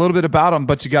talked a little bit about them,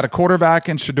 but you got a quarterback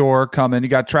in Shedeur coming. You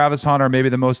got Travis Hunter, maybe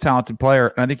the most talented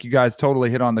player. And I think you guys totally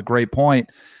hit on the great point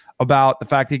about the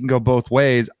fact he can go both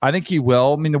ways. I think he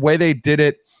will. I mean, the way they did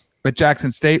it at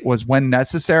Jackson State was when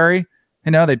necessary.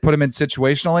 They put him in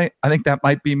situationally. I think that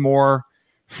might be more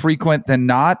frequent than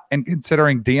not. And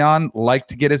considering Deion liked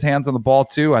to get his hands on the ball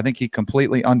too, I think he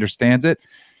completely understands it.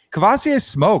 Kavosiey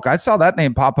Smoke, I saw that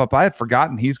name pop up. I had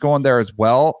forgotten he's going there as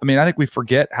well. I mean, I think we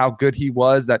forget how good he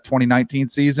was that 2019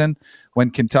 season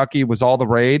when Kentucky was all the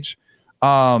rage.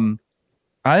 And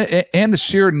the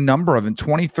sheer number of them,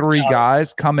 23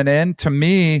 guys coming in. To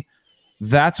me,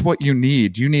 that's what you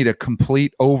need. You need a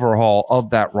complete overhaul of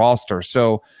that roster.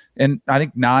 So, and I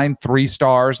think 9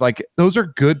 3-stars, like those are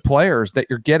good players that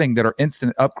you're getting that are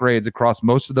instant upgrades across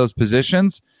most of those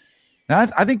positions.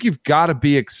 And I think you've got to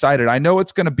be excited. I know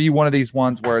it's going to be one of these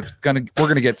ones where we're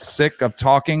going to get sick of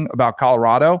talking about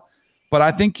Colorado, but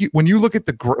I think when you look at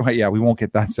we won't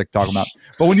get that sick talking about.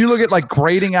 But when you look at like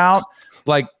grading out,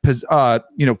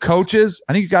 coaches,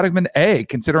 I think you got to give him an A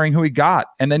considering who he got,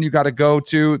 and then you got to go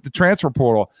to the transfer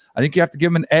portal. I think you have to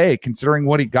give him an A considering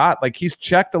what he got. Like he's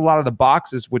checked a lot of the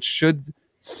boxes, which should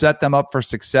set them up for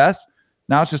success.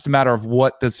 Now it's just a matter of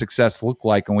what does success look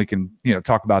like, and we can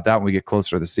talk about that when we get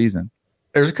closer to the season.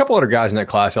 There's a couple other guys in that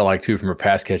class I like too from a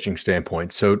pass catching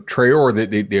standpoint. So Traore,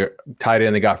 the tight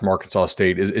end they got from Arkansas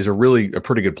State, is a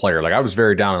pretty good player. Like I was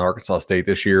very down on Arkansas State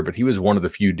this year, but he was one of the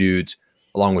few dudes,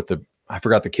 along with I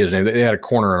forgot the kid's name. They had a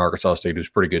corner in Arkansas State who's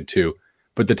pretty good too.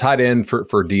 But the tight end for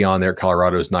Deion there at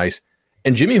Colorado is nice.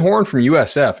 And Jimmy Horn from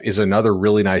USF is another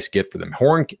really nice get for them.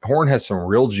 Horn has some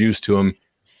real juice to him.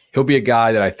 He'll be a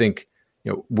guy that I think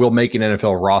will make an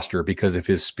NFL roster because of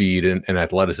his speed and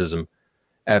athleticism.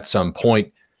 At some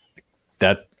point,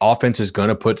 that offense is going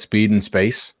to put speed in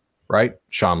space, right?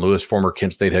 Sean Lewis, former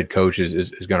Kent State head coach, is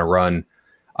going to run.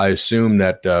 I assume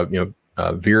that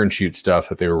veer and shoot stuff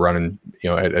that they were running,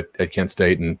 at Kent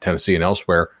State and Tennessee and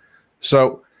elsewhere.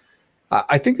 So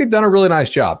I think they've done a really nice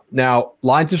job. Now,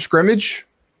 lines of scrimmage,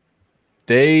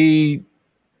 they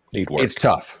need work. It's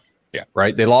tough. Yeah.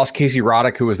 Right. They lost Casey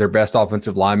Roddick, who was their best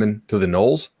offensive lineman, to the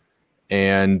Knowles.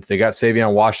 And they got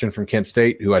Savion Washington from Kent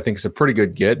State, who I think is a pretty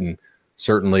good get. And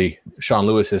certainly Sean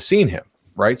Lewis has seen him.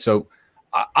 Right. So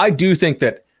I do think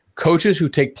that coaches who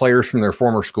take players from their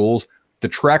former schools, the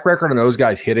track record on those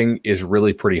guys hitting is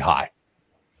really pretty high.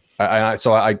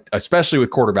 So I especially with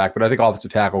quarterback, but I think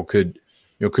offensive tackle could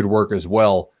work as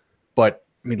well. But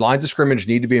I mean, lines of scrimmage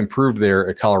need to be improved there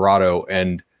at Colorado.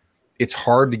 And it's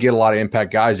hard to get a lot of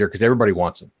impact guys there because everybody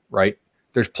wants them. Right.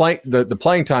 There's the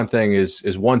playing time thing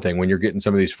is one thing when you're getting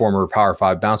some of these former Power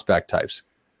 5 bounce back types.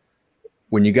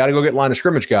 When you got to go get line of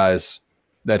scrimmage guys,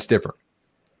 that's different.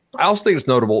 I also think it's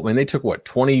notable. I mean, they took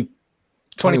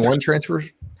 21 transfers?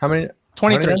 How many?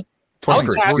 23. 23. I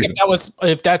was going to ask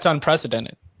if that's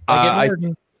unprecedented.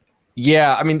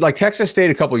 Yeah, I mean, like Texas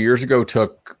State a couple of years ago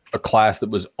took a class that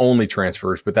was only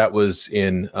transfers, but that was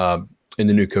in the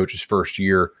new coach's first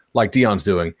year, like Deion's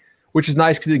doing. Which is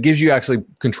nice because it gives you actually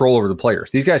control over the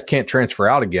players. These guys can't transfer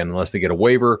out again unless they get a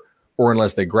waiver or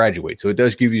unless they graduate. So it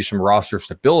does give you some roster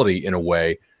stability in a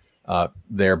way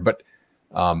there. But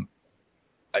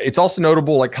it's also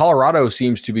notable, like Colorado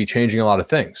seems to be changing a lot of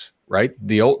things, right?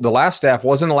 The last staff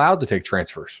wasn't allowed to take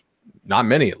transfers. Not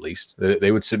many, at least.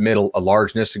 They would submit a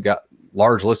large list of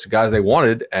guys they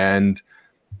wanted, and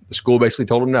the school basically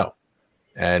told them no.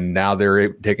 And now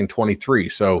they're taking 23.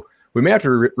 So we may have to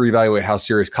reevaluate how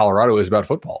serious Colorado is about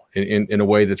football in a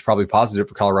way that's probably positive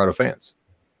for Colorado fans.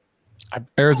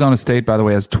 Arizona State, by the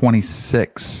way, has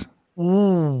 26.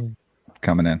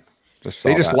 coming in.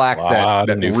 They just lack that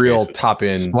real faces. top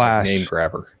end Splash. name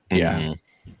grabber. Yeah.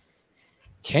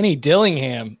 Kenny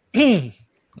Dillingham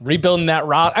rebuilding that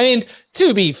rock. I mean,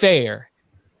 to be fair,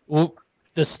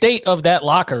 the state of that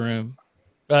locker room,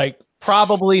 like,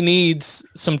 probably needs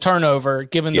some turnover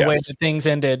given the way that things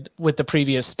ended with the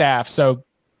previous staff. So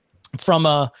from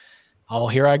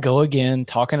here I go again,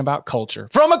 talking about culture.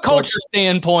 From a culture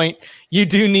standpoint, you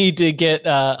do need to get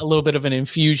a little bit of an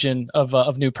infusion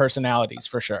of new personalities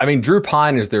for sure. I mean, Drew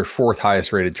Pine is their 4th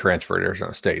highest rated transfer at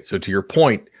Arizona State. So to your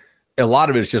point, a lot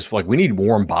of it is just like we need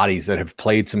warm bodies that have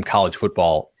played some college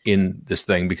football in this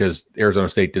thing because Arizona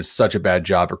State did such a bad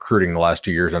job recruiting the last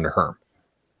 2 years under Herm.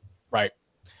 Right.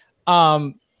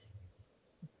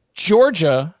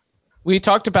 Georgia, we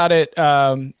talked about it.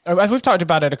 We've talked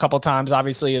about it a couple of times,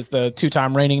 obviously, as the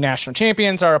 2-time reigning national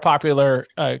champions are a popular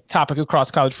topic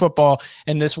across college football.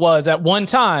 And this was at one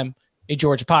time a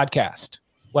Georgia podcast.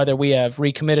 Whether we have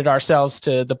recommitted ourselves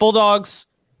to the Bulldogs,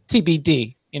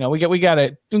 TBD. You know, we got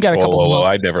a couple of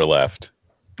months. I never left.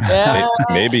 Yeah.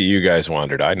 Maybe you guys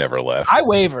wandered. I never left. I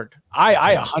wavered.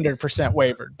 I 100%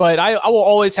 wavered, but I will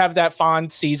always have that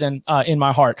fond season in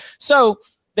my heart. So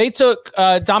they took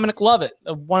Dominic Lovett,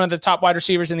 one of the top wide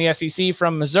receivers in the SEC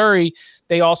from Missouri.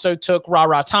 They also took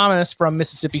Ra Thomas from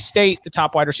Mississippi State, the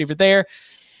top wide receiver there.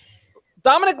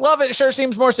 Dominic Lovett sure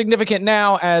seems more significant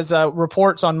now as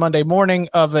reports on Monday morning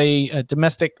of a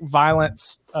domestic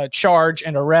violence charge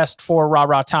and arrest for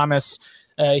Ra Thomas.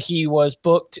 He was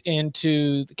booked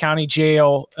into the county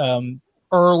jail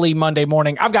early Monday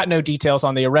morning. I've got no details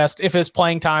on the arrest. If his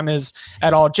playing time is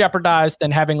at all jeopardized, then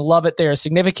having Lovett there is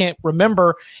significant.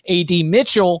 Remember, A.D.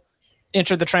 Mitchell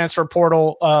entered the transfer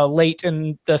portal late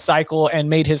in the cycle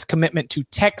and made his commitment to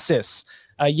Texas.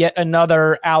 Yet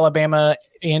another Alabama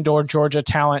and or Georgia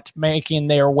talent making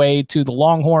their way to the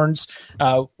Longhorns.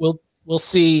 We'll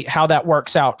see how that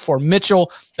works out for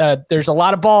Mitchell. There's a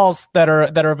lot of balls that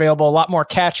are available, a lot more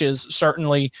catches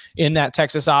certainly in that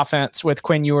Texas offense with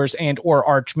Quinn Ewers and or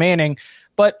Arch Manning.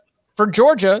 But for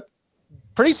Georgia,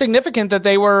 pretty significant that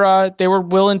they were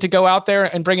willing to go out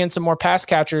there and bring in some more pass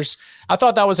catchers. I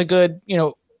thought that was a good,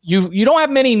 you don't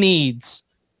have many needs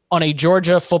on a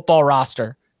Georgia football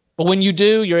roster. But when you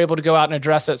do, you're able to go out and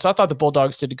address it. So I thought the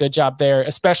Bulldogs did a good job there,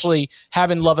 especially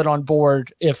having Lovett on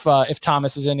board if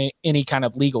Thomas is in any kind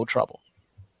of legal trouble.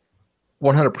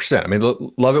 100%. I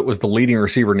mean, Lovett was the leading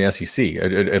receiver in the SEC,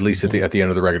 at least at the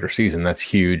end of the regular season. That's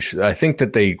huge. I think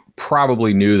that they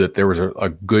probably knew that there was a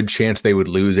good chance they would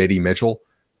lose A.D. Mitchell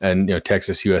and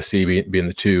Texas, USC being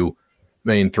the two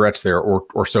main threats there,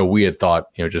 or so we had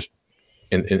thought. Just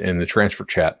in the transfer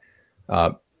chat.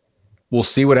 We'll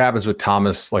see what happens with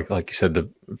Thomas, like you said, the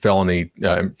felony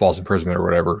false imprisonment or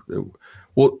whatever.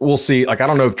 We'll see. Like, I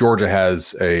don't know if Georgia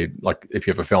has if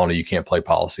you have a felony, you can't play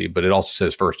policy, but it also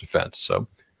says first offense. So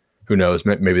who knows?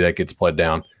 Maybe that gets pled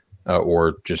down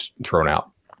or just thrown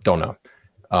out. Don't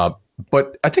know.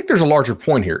 But I think there's a larger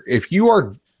point here. If you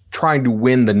are trying to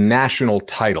win the national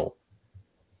title,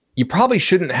 you probably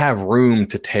shouldn't have room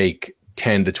to take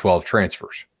 10 to 12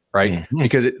 transfers. Right. Mm-hmm.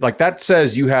 Because that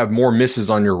says you have more misses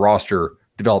on your roster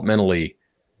developmentally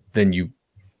than you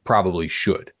probably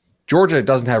should. Georgia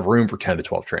doesn't have room for 10 to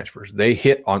 12 transfers. They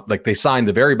hit on, they sign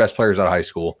the very best players out of high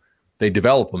school. They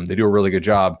develop them. They do a really good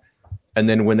job. And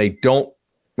then when they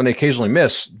occasionally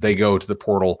miss, they go to the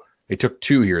portal. They took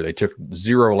 2 here. They took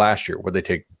 0 last year. Would they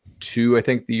take 2, I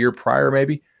think, the year prior,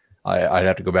 maybe? I'd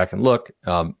have to go back and look.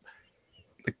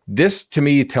 This, to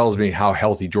me, tells me how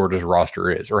healthy Georgia's roster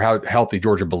is, or how healthy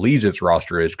Georgia believes its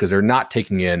roster is, because they're not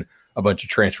taking in a bunch of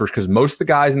transfers, because most of the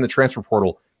guys in the transfer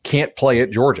portal can't play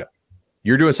at Georgia.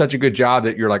 You're doing such a good job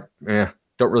that you're like,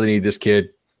 don't really need this kid.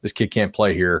 This kid can't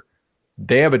play here.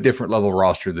 They have a different level of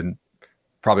roster than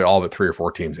probably all but 3 or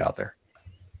 4 teams out there.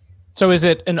 So is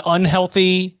it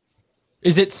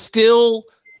is it still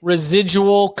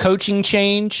residual coaching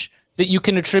change that you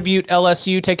can attribute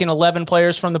LSU taking 11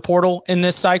 players from the portal in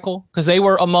this cycle? Because they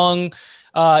were among,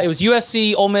 it was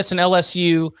USC, Ole Miss, and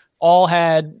LSU all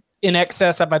had in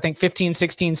excess of, I think, 15,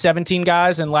 16, 17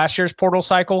 guys in last year's portal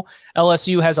cycle.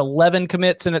 LSU has 11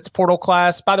 commits in its portal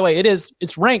class. By the way,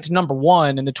 it's ranked number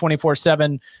 1 in the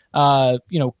 24/7,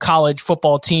 college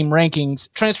football team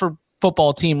rankings, transfer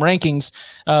football team rankings,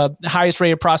 highest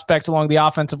rated prospect along the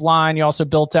offensive line. You also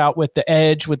built out with the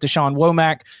edge with Deshaun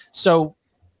Womack. So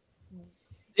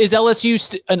is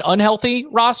LSU an unhealthy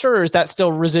roster, or is that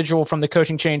still residual from the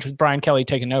coaching change with Brian Kelly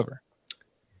taking over?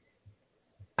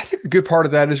 I think a good part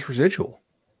of that is residual,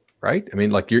 right? I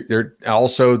mean, they're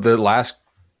also the last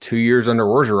 2 years under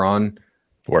Orgeron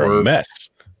were a mess.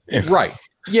 Right.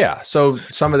 Yeah. So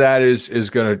some of that is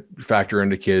going to factor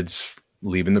into kids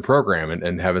leaving the program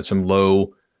and having some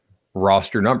low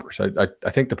roster numbers.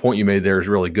 I think the point you made there is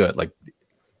really good. Like,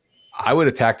 I would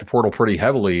attack the portal pretty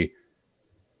heavily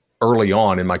early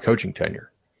on in my coaching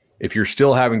tenure. If you're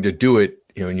still having to do it,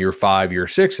 in year 5, year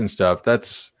 6 and stuff,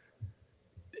 that's,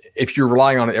 if you're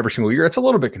relying on it every single year, it's a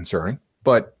little bit concerning.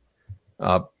 But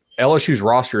LSU's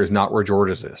roster is not where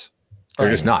Georgia's is.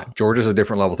 They're just not. Georgia's a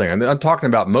different level thing. I'm talking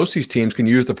about most of these teams can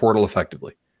use the portal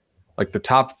effectively. Like the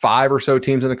top 5 or so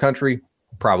teams in the country,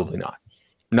 probably not.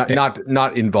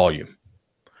 Not in volume.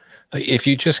 If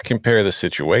you just compare the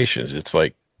situations, it's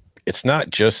like, it's not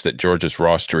just that Georgia's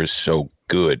roster is so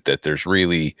good that there's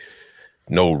really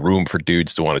no room for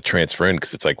dudes to want to transfer in,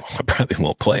 because it's like, well, I probably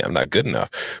won't play. I'm not good enough.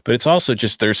 But it's also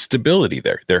just there's stability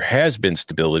there. There has been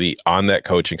stability on that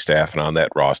coaching staff and on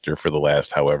that roster for the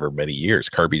last however many years.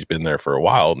 Kirby's been there for a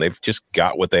while, and they've just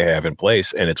got what they have in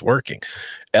place, and it's working.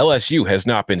 LSU has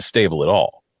not been stable at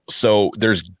all. So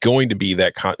there's going to be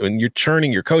that when you're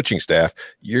churning your coaching staff,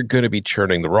 you're going to be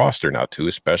churning the roster now too,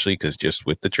 especially because just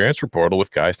with the transfer portal,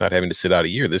 with guys not having to sit out a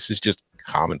year, this is just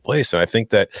commonplace. And I think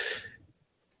that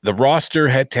the roster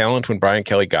had talent when Brian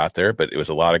Kelly got there, but it was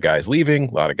a lot of guys leaving,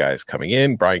 a lot of guys coming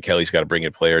in. Brian Kelly's got to bring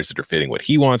in players that are fitting what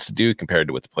he wants to do compared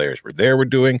to what the players were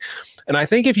doing. And I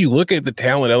think if you look at the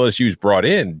talent LSU's brought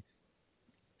in,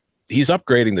 he's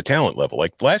upgrading the talent level.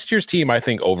 Like last year's team, I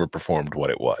think overperformed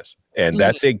what it was. And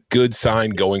that's a good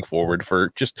sign going forward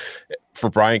for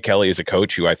Brian Kelly as a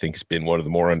coach, who I think has been one of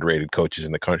the more underrated coaches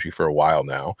in the country for a while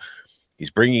now. He's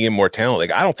bringing in more talent.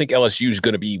 Like, I don't think LSU is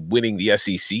going to be winning the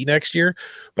SEC next year,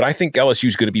 but I think LSU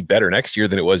is going to be better next year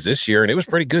than it was this year. And it was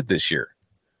pretty good this year.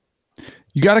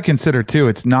 You got to consider too,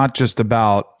 it's not just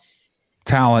about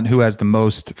talent, who has the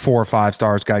most 4 or 5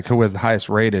 stars, guy who has the highest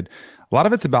rated. A lot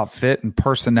of it's about fit and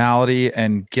personality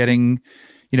and getting,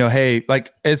 hey,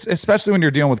 like, especially when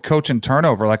you're dealing with coach and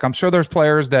turnover. Like, I'm sure there's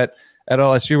players that at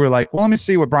LSU were like, well, let me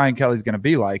see what Brian Kelly's going to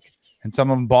be like. And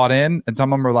some of them bought in, and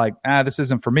some of them are like, this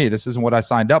isn't for me. This isn't what I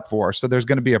signed up for. So there's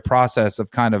going to be a process of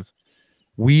kind of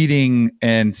weeding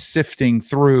and sifting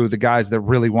through the guys that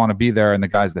really want to be there and the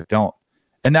guys that don't.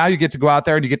 And now you get to go out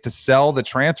there and you get to sell the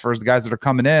transfers, the guys that are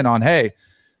coming in on, hey,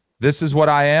 this is what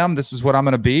I am. This is what I'm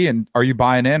going to be. And are you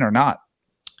buying in or not?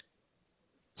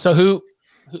 So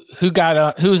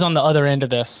who's on the other end of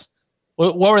this?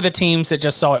 What were the teams that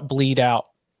just saw it bleed out?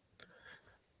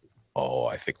 Oh,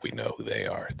 I think we know who they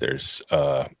are. There's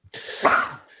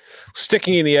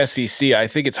sticking in the SEC. I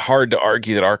think it's hard to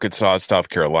argue that Arkansas and South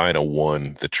Carolina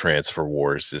won the transfer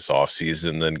wars this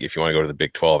offseason. Then if you want to go to the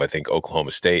Big 12, I think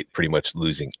Oklahoma State pretty much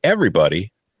losing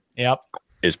everybody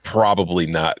is probably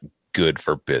not good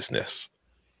for business.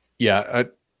 Yeah.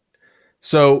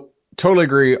 So totally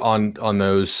agree on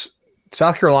those.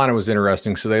 South Carolina was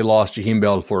interesting. So they lost Jaheim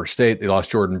Bell to Florida State. They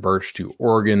lost Jordan Birch to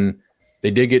Oregon. They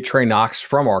did get Trey Knox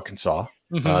from Arkansas.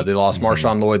 They lost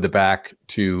Marshawn Lloyd, the back,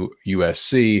 to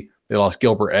USC. They lost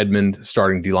Gilbert Edmond,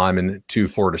 starting D lineman, to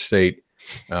Florida State.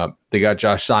 They got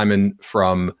Josh Simon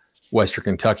from Western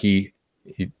Kentucky.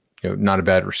 He, not a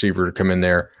bad receiver to come in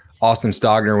there. Austin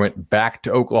Stogner went back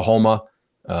to Oklahoma,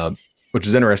 which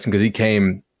is interesting because he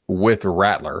came with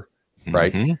Rattler,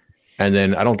 right? And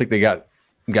then I don't think they got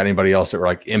anybody else that were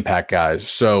like impact guys.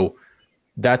 So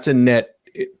that's a net.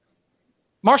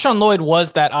 Marshawn Lloyd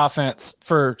was that offense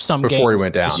for some games. Before he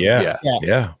went down.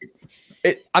 Yeah.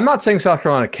 I'm not saying South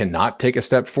Carolina cannot take a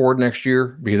step forward next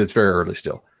year because it's very early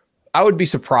still. I would be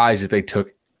surprised if they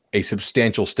took a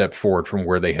substantial step forward from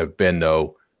where they have been,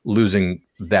 though, losing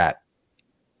that.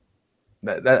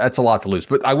 That's a lot to lose.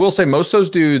 But I will say most of those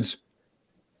dudes,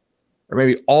 or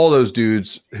maybe all those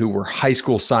dudes who were high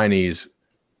school signees,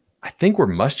 I think were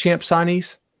Muschamp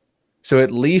signees. So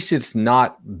at least it's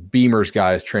not Beamer's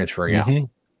guys transferring out.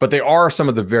 But they are some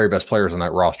of the very best players on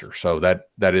that roster. So that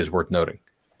is worth noting.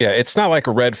 Yeah, it's not like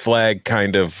a red flag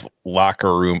kind of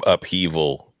locker room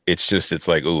upheaval. It's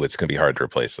like, ooh, it's going to be hard to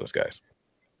replace those guys.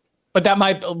 But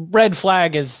red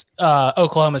flag is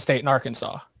Oklahoma State and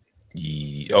Arkansas.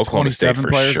 Oklahoma State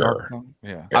for sure.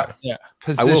 Yeah.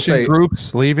 Position I will say,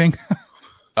 groups leaving.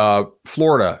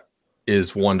 Florida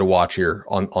is one to watch here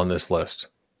on this list.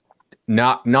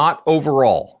 Not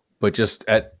overall, but just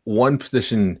at one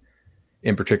position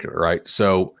in particular, right?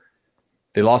 So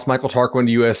they lost Michael Tarquin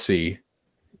to USC.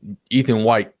 Ethan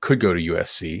White could go to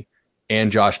USC,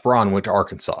 and Josh Braun went to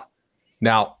Arkansas.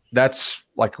 Now, that's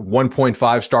like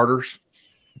 1.5 starters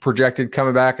projected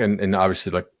coming back, and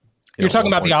obviously like you're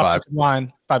talking about the offensive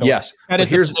line, by the way. Yes. That is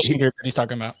the position group that he's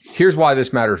talking about. Here's why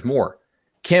this matters more.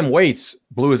 Cam Waits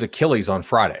blew his Achilles on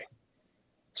Friday.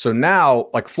 So now,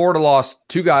 like, Florida lost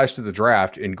 2 guys to the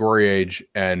draft in Gorriage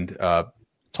and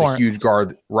a huge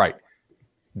guard. Right.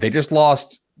 They just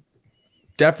lost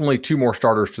definitely 2 more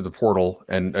starters to the portal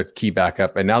and a key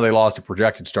backup, and now they lost a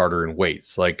projected starter in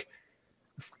Waits. Like,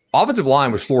 offensive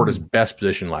line was Florida's best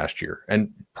position last year,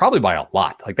 and probably by a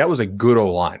lot. Like, that was a good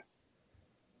O-line.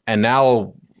 And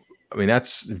now, I mean,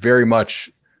 that's very much,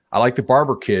 I like the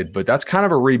Barber kid, but that's kind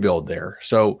of a rebuild there.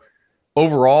 So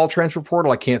overall, transfer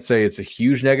portal, I can't say it's a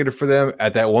huge negative for them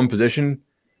at that one position.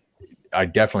 I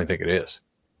definitely think it is.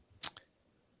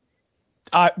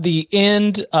 The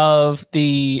end of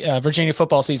the Virginia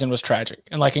football season was tragic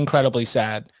and like incredibly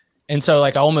sad. And so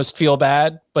like I almost feel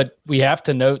bad, but we have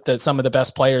to note that some of the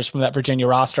best players from that Virginia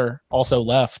roster also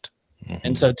left. Mm-hmm.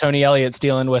 And so Tony Elliott's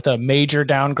dealing with a major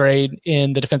downgrade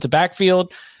in the defensive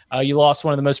backfield. You lost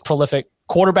one of the most prolific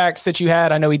quarterbacks that you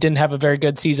had. I know he didn't have a very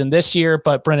good season this year,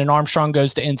 but Brennan Armstrong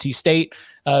goes to NC State,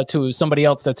 to somebody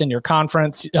else that's in your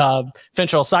conference.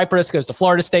 Fentrell Cypress goes to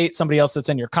Florida State, somebody else that's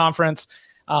in your conference.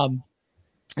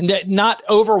 Not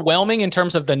overwhelming in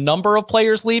terms of the number of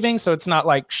players leaving. So it's not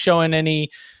like showing any,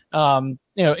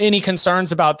 any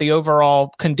concerns about the overall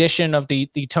condition of the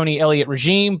Tony Elliott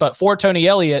regime. But for Tony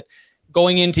Elliott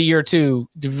going into year 2,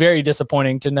 very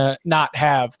disappointing to not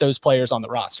have those players on the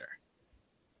roster.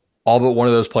 All but one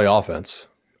of those play offense.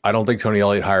 I don't think Tony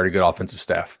Elliott hired a good offensive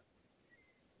staff.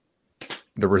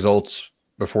 The results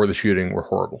before the shooting were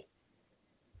horrible.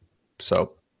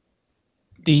 So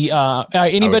anybody I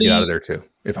would get out of there too.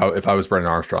 If I was Brennan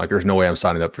Armstrong, like, there's no way I'm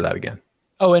signing up for that again.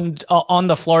 Oh, and on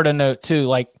the Florida note too,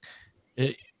 like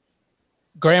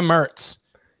Graham Mertz,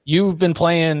 you've been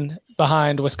playing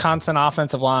behind Wisconsin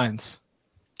offensive lines.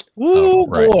 Woo,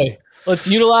 right. Boy. Let's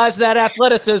utilize that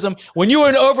athleticism. When you were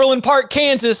in Overland Park,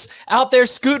 Kansas, out there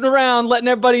scooting around, letting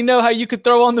everybody know how you could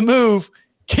throw on the move,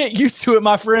 get used to it,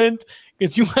 my friend,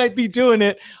 because you might be doing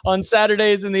it on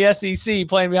Saturdays in the SEC,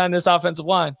 playing behind this offensive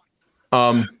line.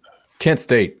 Kent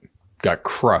State got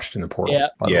crushed in the portal. Yeah.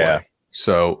 By the way.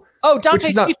 So. Oh,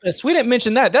 Dante Cephas. We didn't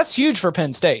mention that. That's huge for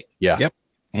Penn State. Yeah. Yep.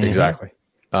 Mm-hmm. Exactly.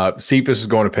 Cephas is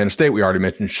going to Penn State. We already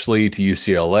mentioned Schlee to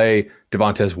UCLA.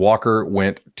 Devontae Walker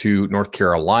went to North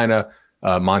Carolina.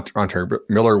 Montre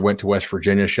Miller went to West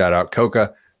Virginia. Shout out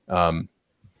Coca. And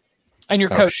your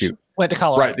coach went to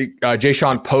Colorado. Right.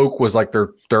 Jayshawn Polk was like their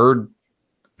third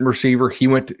receiver. He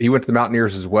went to the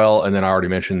Mountaineers as well. And then I already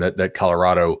mentioned that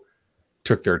Colorado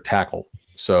took their tackle.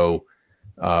 So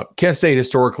Kent State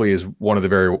historically is one of the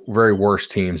very, very worst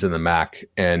teams in the MAC,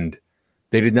 and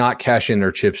they did not cash in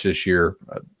their chips this year.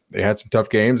 They had some tough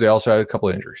games. They also had a couple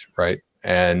of injuries, right?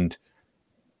 And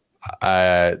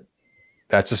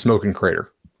that's a smoking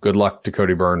crater. Good luck to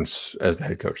Cody Burns as the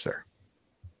head coach there.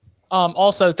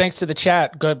 Also, thanks to the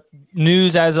chat, good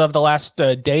news as of the last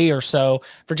day or so.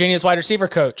 Virginia's wide receiver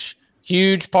coach,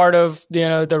 huge part of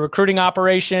the recruiting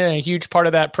operation and a huge part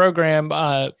of that program.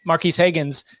 Marquise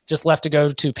Higgins just left to go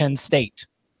to Penn State.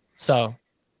 So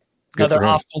another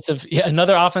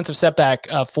offensive setback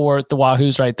for the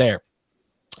Wahoos right there.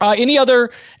 Any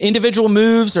other individual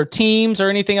moves or teams or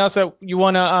anything else that you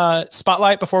want to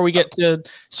spotlight before we get to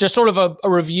just sort of a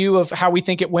review of how we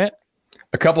think it went?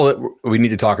 A couple that we need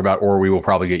to talk about, or we will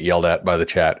probably get yelled at by the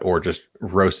chat or just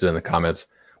roasted in the comments.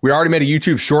 We already made a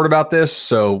YouTube short about this,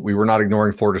 so we were not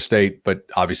ignoring Florida State, but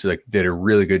obviously they did a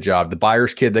really good job. The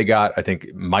Byers kid they got, I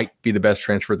think, might be the best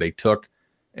transfer they took,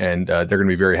 and they're going to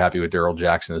be very happy with Darrell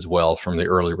Jackson as well from the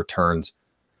early returns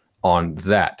on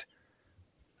that.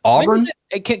 Auburn.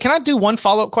 Can I do one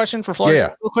follow-up question for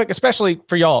Florida real quick, especially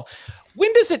for y'all?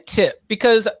 When does it tip?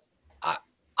 Because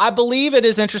I believe it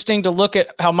is interesting to look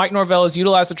at how Mike Norvell has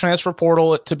utilized the transfer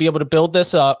portal to be able to build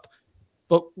this up.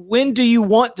 But when do you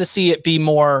want to see it be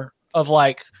more of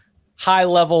like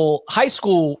high-level high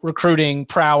school recruiting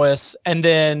prowess and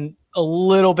then a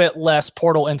little bit less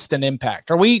portal instant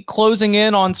impact? Are we closing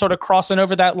in on sort of crossing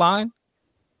over that line?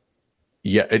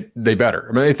 Yeah, they better.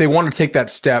 I mean, if they want to take that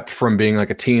step from being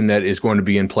like a team that is going to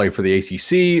be in play for the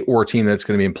ACC or a team that's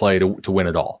going to be in play to win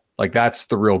it all, like that's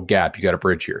the real gap you got to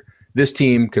bridge here. This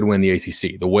team could win the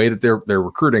ACC. The way that they're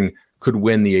recruiting could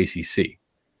win the ACC.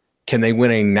 Can they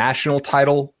win a national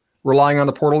title relying on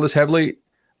the portal this heavily?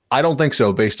 I don't think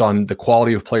so, based on the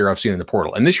quality of player I've seen in the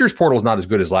portal. And this year's portal is not as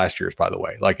good as last year's, by the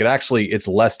way. Like it's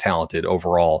less talented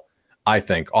overall, I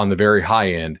think, on the very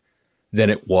high end than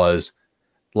it was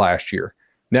last year.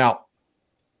 Now,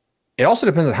 it also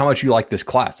depends on how much you like this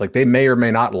class. Like they may or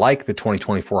may not like the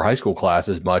 2024 high school class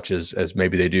as much as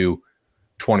maybe they do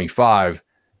 25.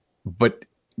 But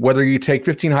whether you take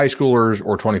 15 high schoolers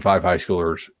or 25 high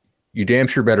schoolers, you damn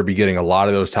sure better be getting a lot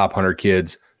of those top 100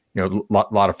 kids, a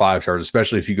lot of 5-stars,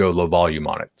 especially if you go low volume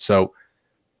on it. So,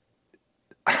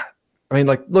 I mean,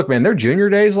 like, look, man, their junior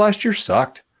days last year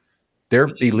sucked. their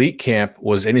elite camp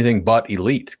was anything but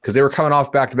elite because they were coming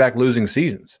off back-to-back losing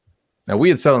seasons. Now, we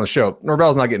had said on the show,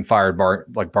 Norvell's not getting fired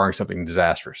barring something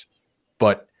disastrous.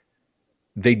 But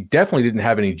they definitely didn't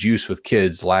have any juice with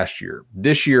kids last year.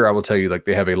 This year, I will tell you, like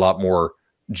they have a lot more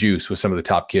juice with some of the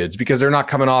top kids because they're not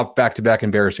coming off back-to-back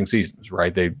embarrassing seasons,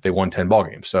 right? They won 10 ball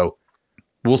games. So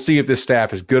we'll see if this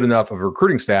staff is good enough of a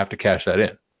recruiting staff to cash that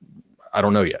in. I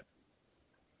don't know yet.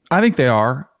 I think they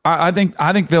are. I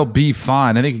think they'll be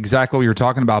fine. I think exactly what you're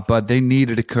talking about, but they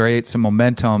needed to create some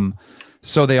momentum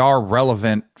so they are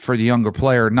relevant for the younger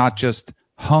player, not just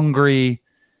hungry,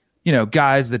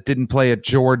 guys that didn't play at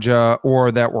Georgia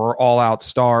or that were all-out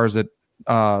stars at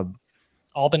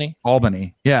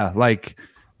Albany. Yeah, like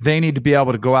they need to be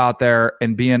able to go out there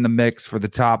and be in the mix for the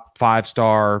top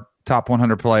 5-star, top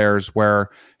 100 players where,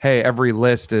 hey, every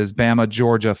list is Bama,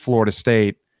 Georgia, Florida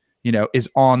State, is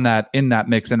in that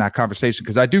mix, in that conversation.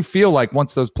 Because I do feel like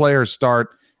once those players start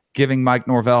giving Mike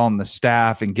Norvell and the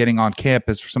staff and getting on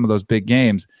campus for some of those big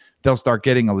games, they'll start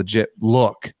getting a legit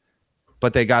look.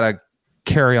 But they got to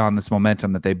carry on this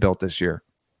momentum that they built this year.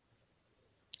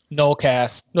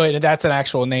 Nolecast. No, that's an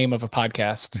actual name of a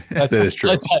podcast. That is true.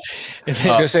 I was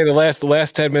going to say the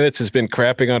last 10 minutes has been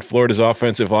crapping on Florida's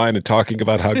offensive line and talking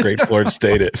about how great Florida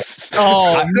State is.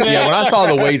 Oh, man. Yeah, when I saw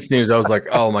the Waits news, I was like,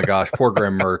 oh my gosh, poor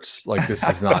Graham Mertz. Like, this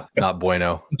is not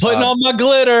bueno. Putting on my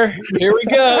glitter. Here we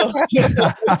go.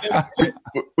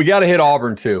 We got to hit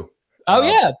Auburn too. Oh,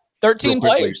 yeah. 13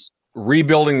 players.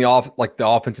 Rebuilding the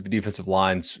offensive and defensive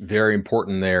lines, very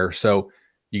important there. So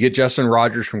you get Justin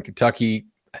Rogers from Kentucky.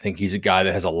 I think he's a guy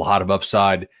that has a lot of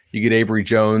upside. You get Avery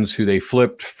Jones, who they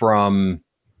flipped from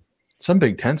some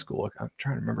Big Ten school. I'm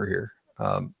trying to remember here.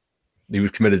 He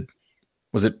was committed.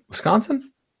 Was it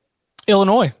Wisconsin?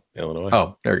 Illinois.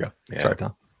 Oh, there you go. Yeah. Sorry,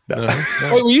 Tom. No.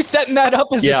 Wait, were you setting that up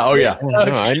as yeah. Oh, yeah. No,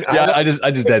 I just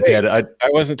deadpanned it. I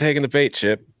wasn't taking the bait,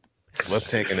 Chip. Love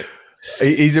taking it.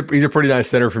 He's a pretty nice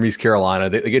center from East Carolina.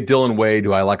 They get Dylan Wade,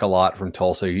 who I like a lot from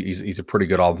Tulsa. He's a pretty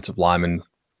good offensive lineman.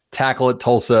 Tackle at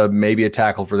Tulsa, maybe a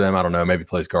tackle for them. I don't know. Maybe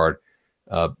plays guard.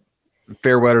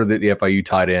 Fairweather, the FIU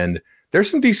tight end. There's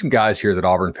some decent guys here that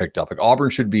Auburn picked up. Like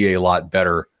Auburn should be a lot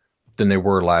better than they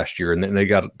were last year, and they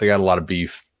got a lot of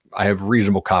beef. I have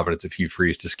reasonable confidence if Hugh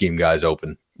Freeze to scheme guys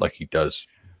open like he does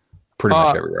pretty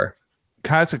much everywhere.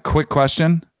 Can I ask a quick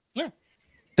question? Yeah.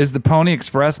 Is the Pony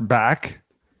Express back?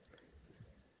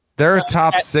 They're a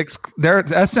top 6. They're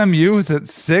SMU is at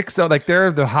 6. So like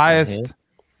they're the highest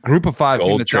group of 5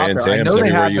 team that's out there. I know they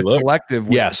have the collective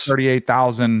with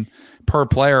 38,000 per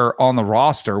player on the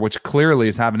roster, which clearly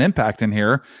is having an impact in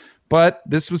here. But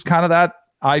this was kind of that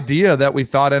idea that we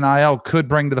thought NIL could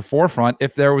bring to the forefront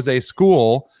if there was a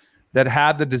school that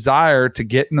had the desire to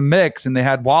get in the mix and they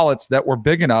had wallets that were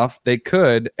big enough, they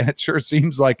could. And it sure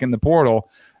seems like in the portal,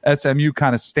 SMU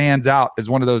kind of stands out as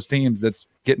one of those teams that's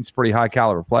getting some pretty high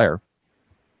caliber player.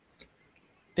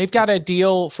 They've got a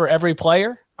deal for every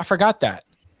player. I forgot that.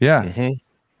 Yeah. I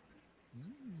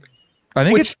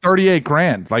think it's 38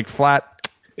 grand, like flat.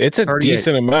 It's a 38.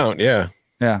 Decent amount. Yeah.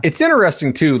 Yeah. It's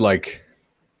interesting too. Like,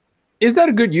 is that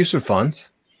a good use of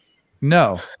funds?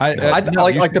 No. No,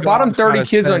 like the bottom 30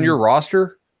 kids on your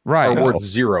roster are worth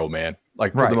zero, man.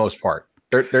 Like for the most part,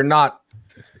 they're not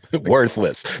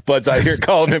worthless. Bud's out here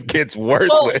calling them kids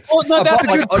worthless. Well, that's a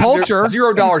good culture.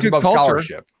 $0 above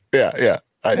scholarship. Yeah.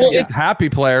 It's happy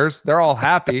players. They're all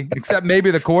happy, except maybe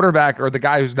the quarterback or the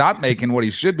guy who's not making what he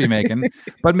should be making.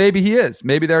 But maybe he is.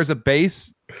 Maybe there's a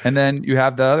base, and then you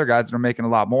have the other guys that are making a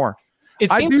lot more.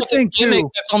 It seems like a gimmick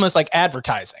that's almost like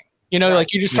advertising.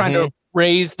 Like you're just trying to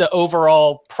raise the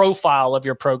overall profile of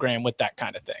your program with that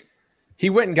kind of thing. He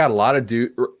went and got a lot of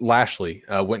Lashley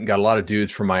went and got a lot of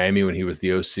dudes from Miami when he was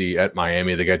the OC at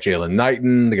Miami. They got Jalen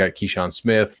Knighton. They got Keyshawn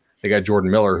Smith. They got Jordan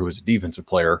Miller, who was a defensive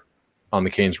player on the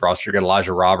Canes roster. Got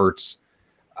Elijah Roberts.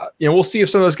 We'll see if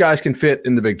some of those guys can fit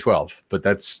in the Big 12, but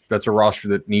that's a roster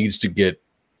that needs to get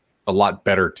a lot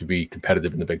better to be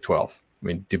competitive in the Big 12. I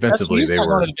mean, defensively, they were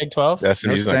going to the Big 12. That's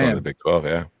not going to the Big 12.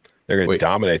 Yeah, they're going to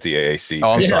dominate the AAC.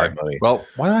 Oh, I'm sorry. Well,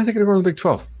 why did I think they're going to the Big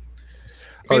 12?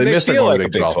 Oh, they missed it like the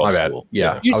Big 12. My bad.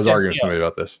 Yeah, I was arguing with somebody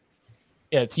about this.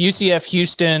 Yeah, it's UCF,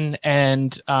 Houston,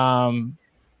 and BYU.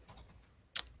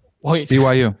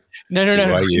 No.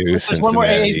 BYU,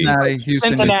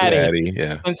 Cincinnati.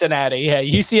 Yeah. Cincinnati. Yeah.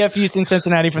 UCF, Houston,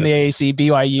 Cincinnati from the AAC,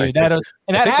 BYU. I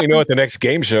think we know what the next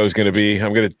game show is going to be.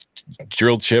 I'm going to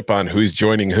drill Chip on who's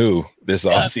joining who this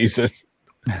offseason.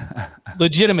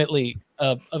 Legitimately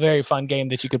a very fun game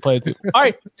that you could play with. All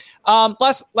right.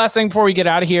 Last thing before we get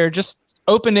out of here, just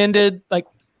open-ended. Like,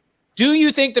 do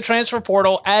you think the transfer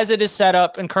portal, as it is set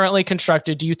up and currently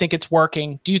constructed, do you think it's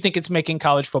working? Do you think it's making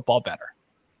college football better?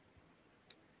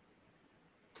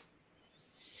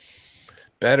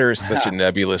 Better is such a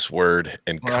nebulous word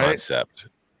and concept.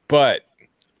 But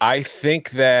I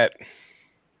think that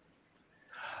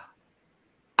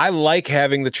I like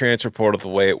having the transfer portal the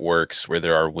way it works, where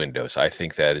there are windows. I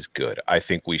think that is good. I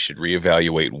think we should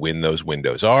reevaluate when those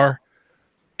windows are.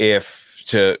 If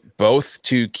to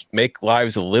make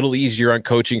lives a little easier on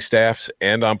coaching staffs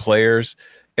and on players,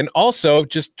 and also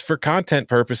just for content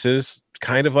purposes,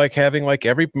 kind of like having like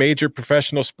every major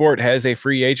professional sport has a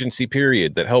free agency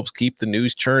period that helps keep the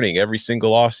news churning every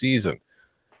single off season.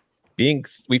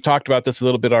 We've talked about this a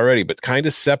little bit already, but kind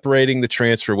of separating the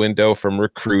transfer window from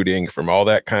recruiting, from all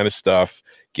that kind of stuff,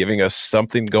 giving us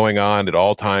something going on at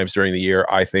all times during the year,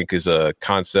 I think is a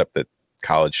concept that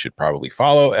college should probably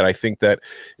follow. And I think that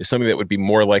is something that would be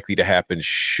more likely to happen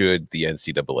should the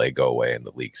NCAA go away and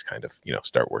the leagues kind of,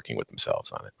 start working with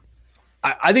themselves on it.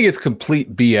 I think it's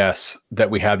complete BS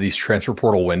that we have these transfer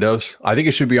portal windows. I think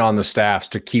it should be on the staffs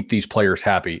to keep these players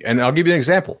happy. And I'll give you an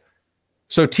example.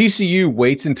 So TCU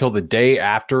waits until the day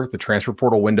after the transfer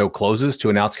portal window closes to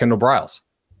announce Kendall Briles.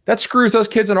 That screws those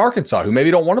kids in Arkansas who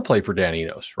maybe don't want to play for Dan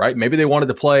Enos, right? Maybe they wanted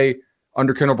to play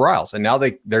under Kendall Briles, and now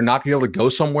they're not going to be able to go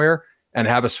somewhere and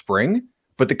have a spring,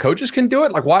 but the coaches can do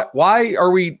it. Like, why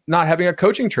are we not having a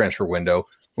coaching transfer window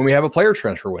when we have a player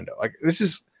transfer window? Like,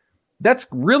 that's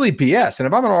really BS. And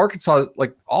if I'm an Arkansas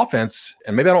offense,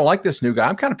 and maybe I don't like this new guy,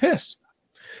 I'm kind of pissed.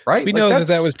 Right? We know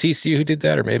that was TCU who did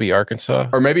that, or maybe Arkansas.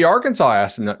 Or maybe Arkansas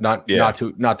asked him not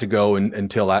to go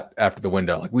until after the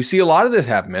window. Like, we see a lot of this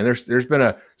happen, man. There's been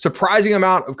a surprising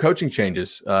amount of coaching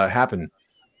changes happen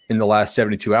in the last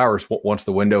 72 hours once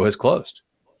the window has closed.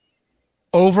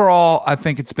 Overall, I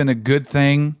think it's been a good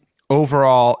thing.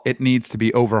 Overall, it needs to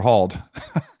be overhauled.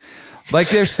 Like,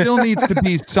 there still needs to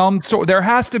be there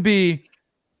has to be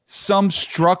some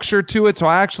structure to it. So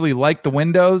I actually like the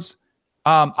windows.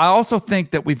 I also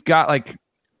think that we've got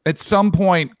at some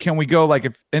point, can we go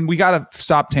and we got to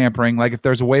stop tampering. Like, if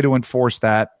there's a way to enforce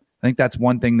that, I think that's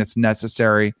one thing that's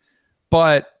necessary.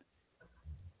 But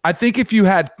I think if you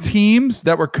had teams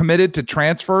that were committed to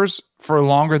transfers for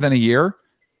longer than a year,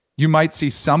 you might see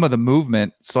some of the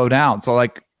movement slow down. So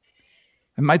it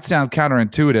might sound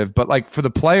counterintuitive, but for the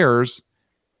players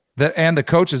and the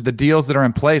coaches, the deals that are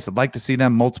in place, I'd like to see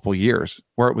them multiple years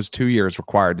where it was 2 years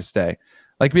required to stay.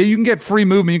 You can get free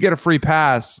movement, you get a free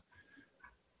pass,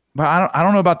 but I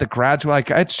don't know about the gradual.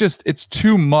 It's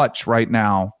too much right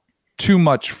now, too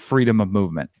much freedom of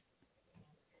movement.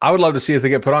 I would love to see if they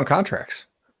get put on contracts,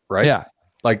 right? Yeah,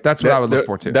 that's what I would look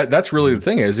for too. That's really the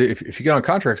thing is if you get on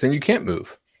contracts, then you can't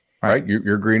move, right?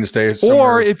 You're agreeing to stay.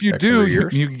 Or if you do,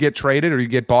 you get traded or you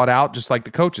get bought out, just like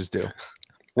the coaches do.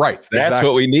 Right. That's exactly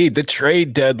what we need. The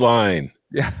trade deadline.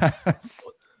 Yes.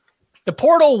 The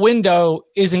portal window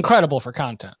is incredible for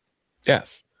content.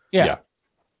 Yes. Yeah.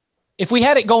 If we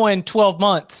had it going 12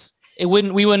 months, we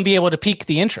wouldn't be able to pique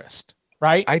the interest,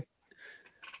 right?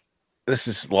 This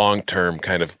is long-term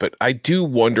kind of, but I do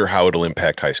wonder how it'll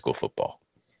impact high school football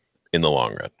in the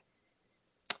long run.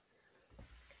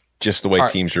 Just the way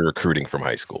teams are recruiting from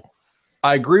high school.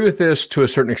 I agree with this to a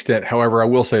certain extent. However, I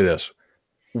will say this.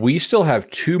 We still have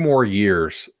 2 more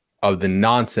years of the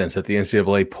nonsense that the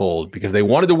NCAA pulled because they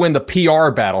wanted to win the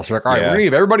PR battle. So all right, we're going to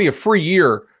give everybody a free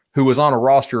year who was on a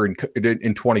roster in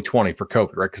 2020 for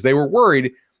COVID, right? Because they were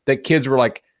worried that kids were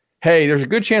like, hey, there's a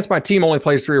good chance my team only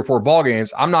plays 3 or 4 ball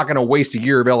games. I'm not going to waste a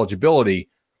year of eligibility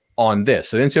on this.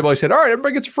 So the NCAA said, all right,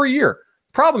 everybody gets a free year.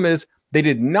 Problem is they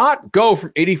did not go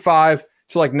from 85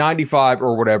 to 95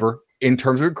 or whatever in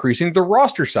terms of increasing the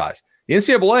roster size. The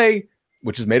NCAA,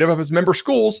 which is made up of its member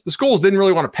schools, the schools didn't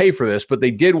really want to pay for this, but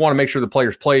they did want to make sure the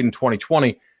players played in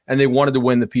 2020, and they wanted to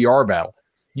win the PR battle.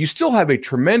 You still have a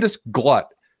tremendous glut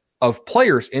of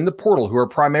players in the portal who are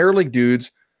primarily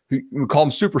dudes who we call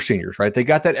them super seniors, right? They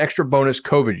got that extra bonus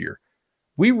COVID year.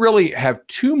 We really have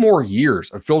 2 more years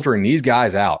of filtering these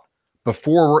guys out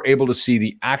before we're able to see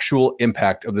the actual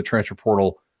impact of the transfer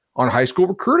portal on high school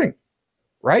recruiting,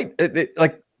 right? The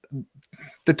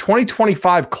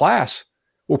 2025 class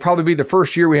will probably be the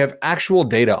first year we have actual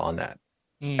data on that.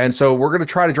 And so we're going to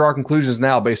try to draw conclusions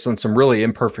now based on some really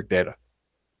imperfect data.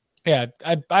 Yeah,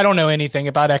 I don't know anything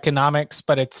about economics,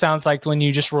 but it sounds like when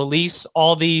you just release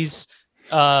all these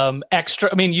extra,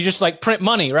 you just print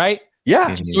money, right?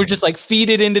 Yeah. We're just feed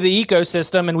it into the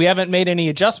ecosystem and we haven't made any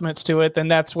adjustments to it, then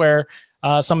that's where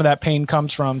some of that pain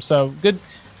comes from. So good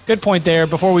point there.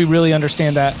 Before we really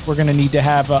understand that, we're going to need to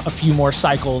have a few more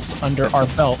cycles under our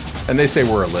belt. And they say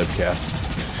we're a libcast.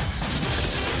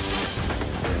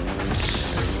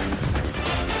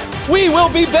 We will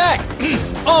be back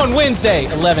on Wednesday,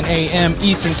 11 a.m.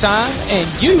 Eastern Time, and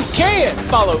you can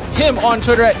follow him on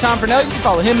Twitter at Tom Fernelli. You can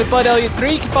follow him at Bud Elliott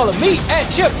 3. You can follow me at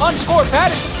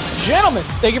Chip_Patterson. Gentlemen,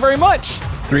 thank you very much.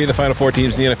 3 of the Final Four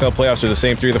teams in the NFL playoffs are the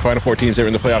same 3 of the Final Four teams that were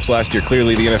in the playoffs last year.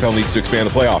 Clearly, the NFL needs to expand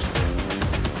the playoffs.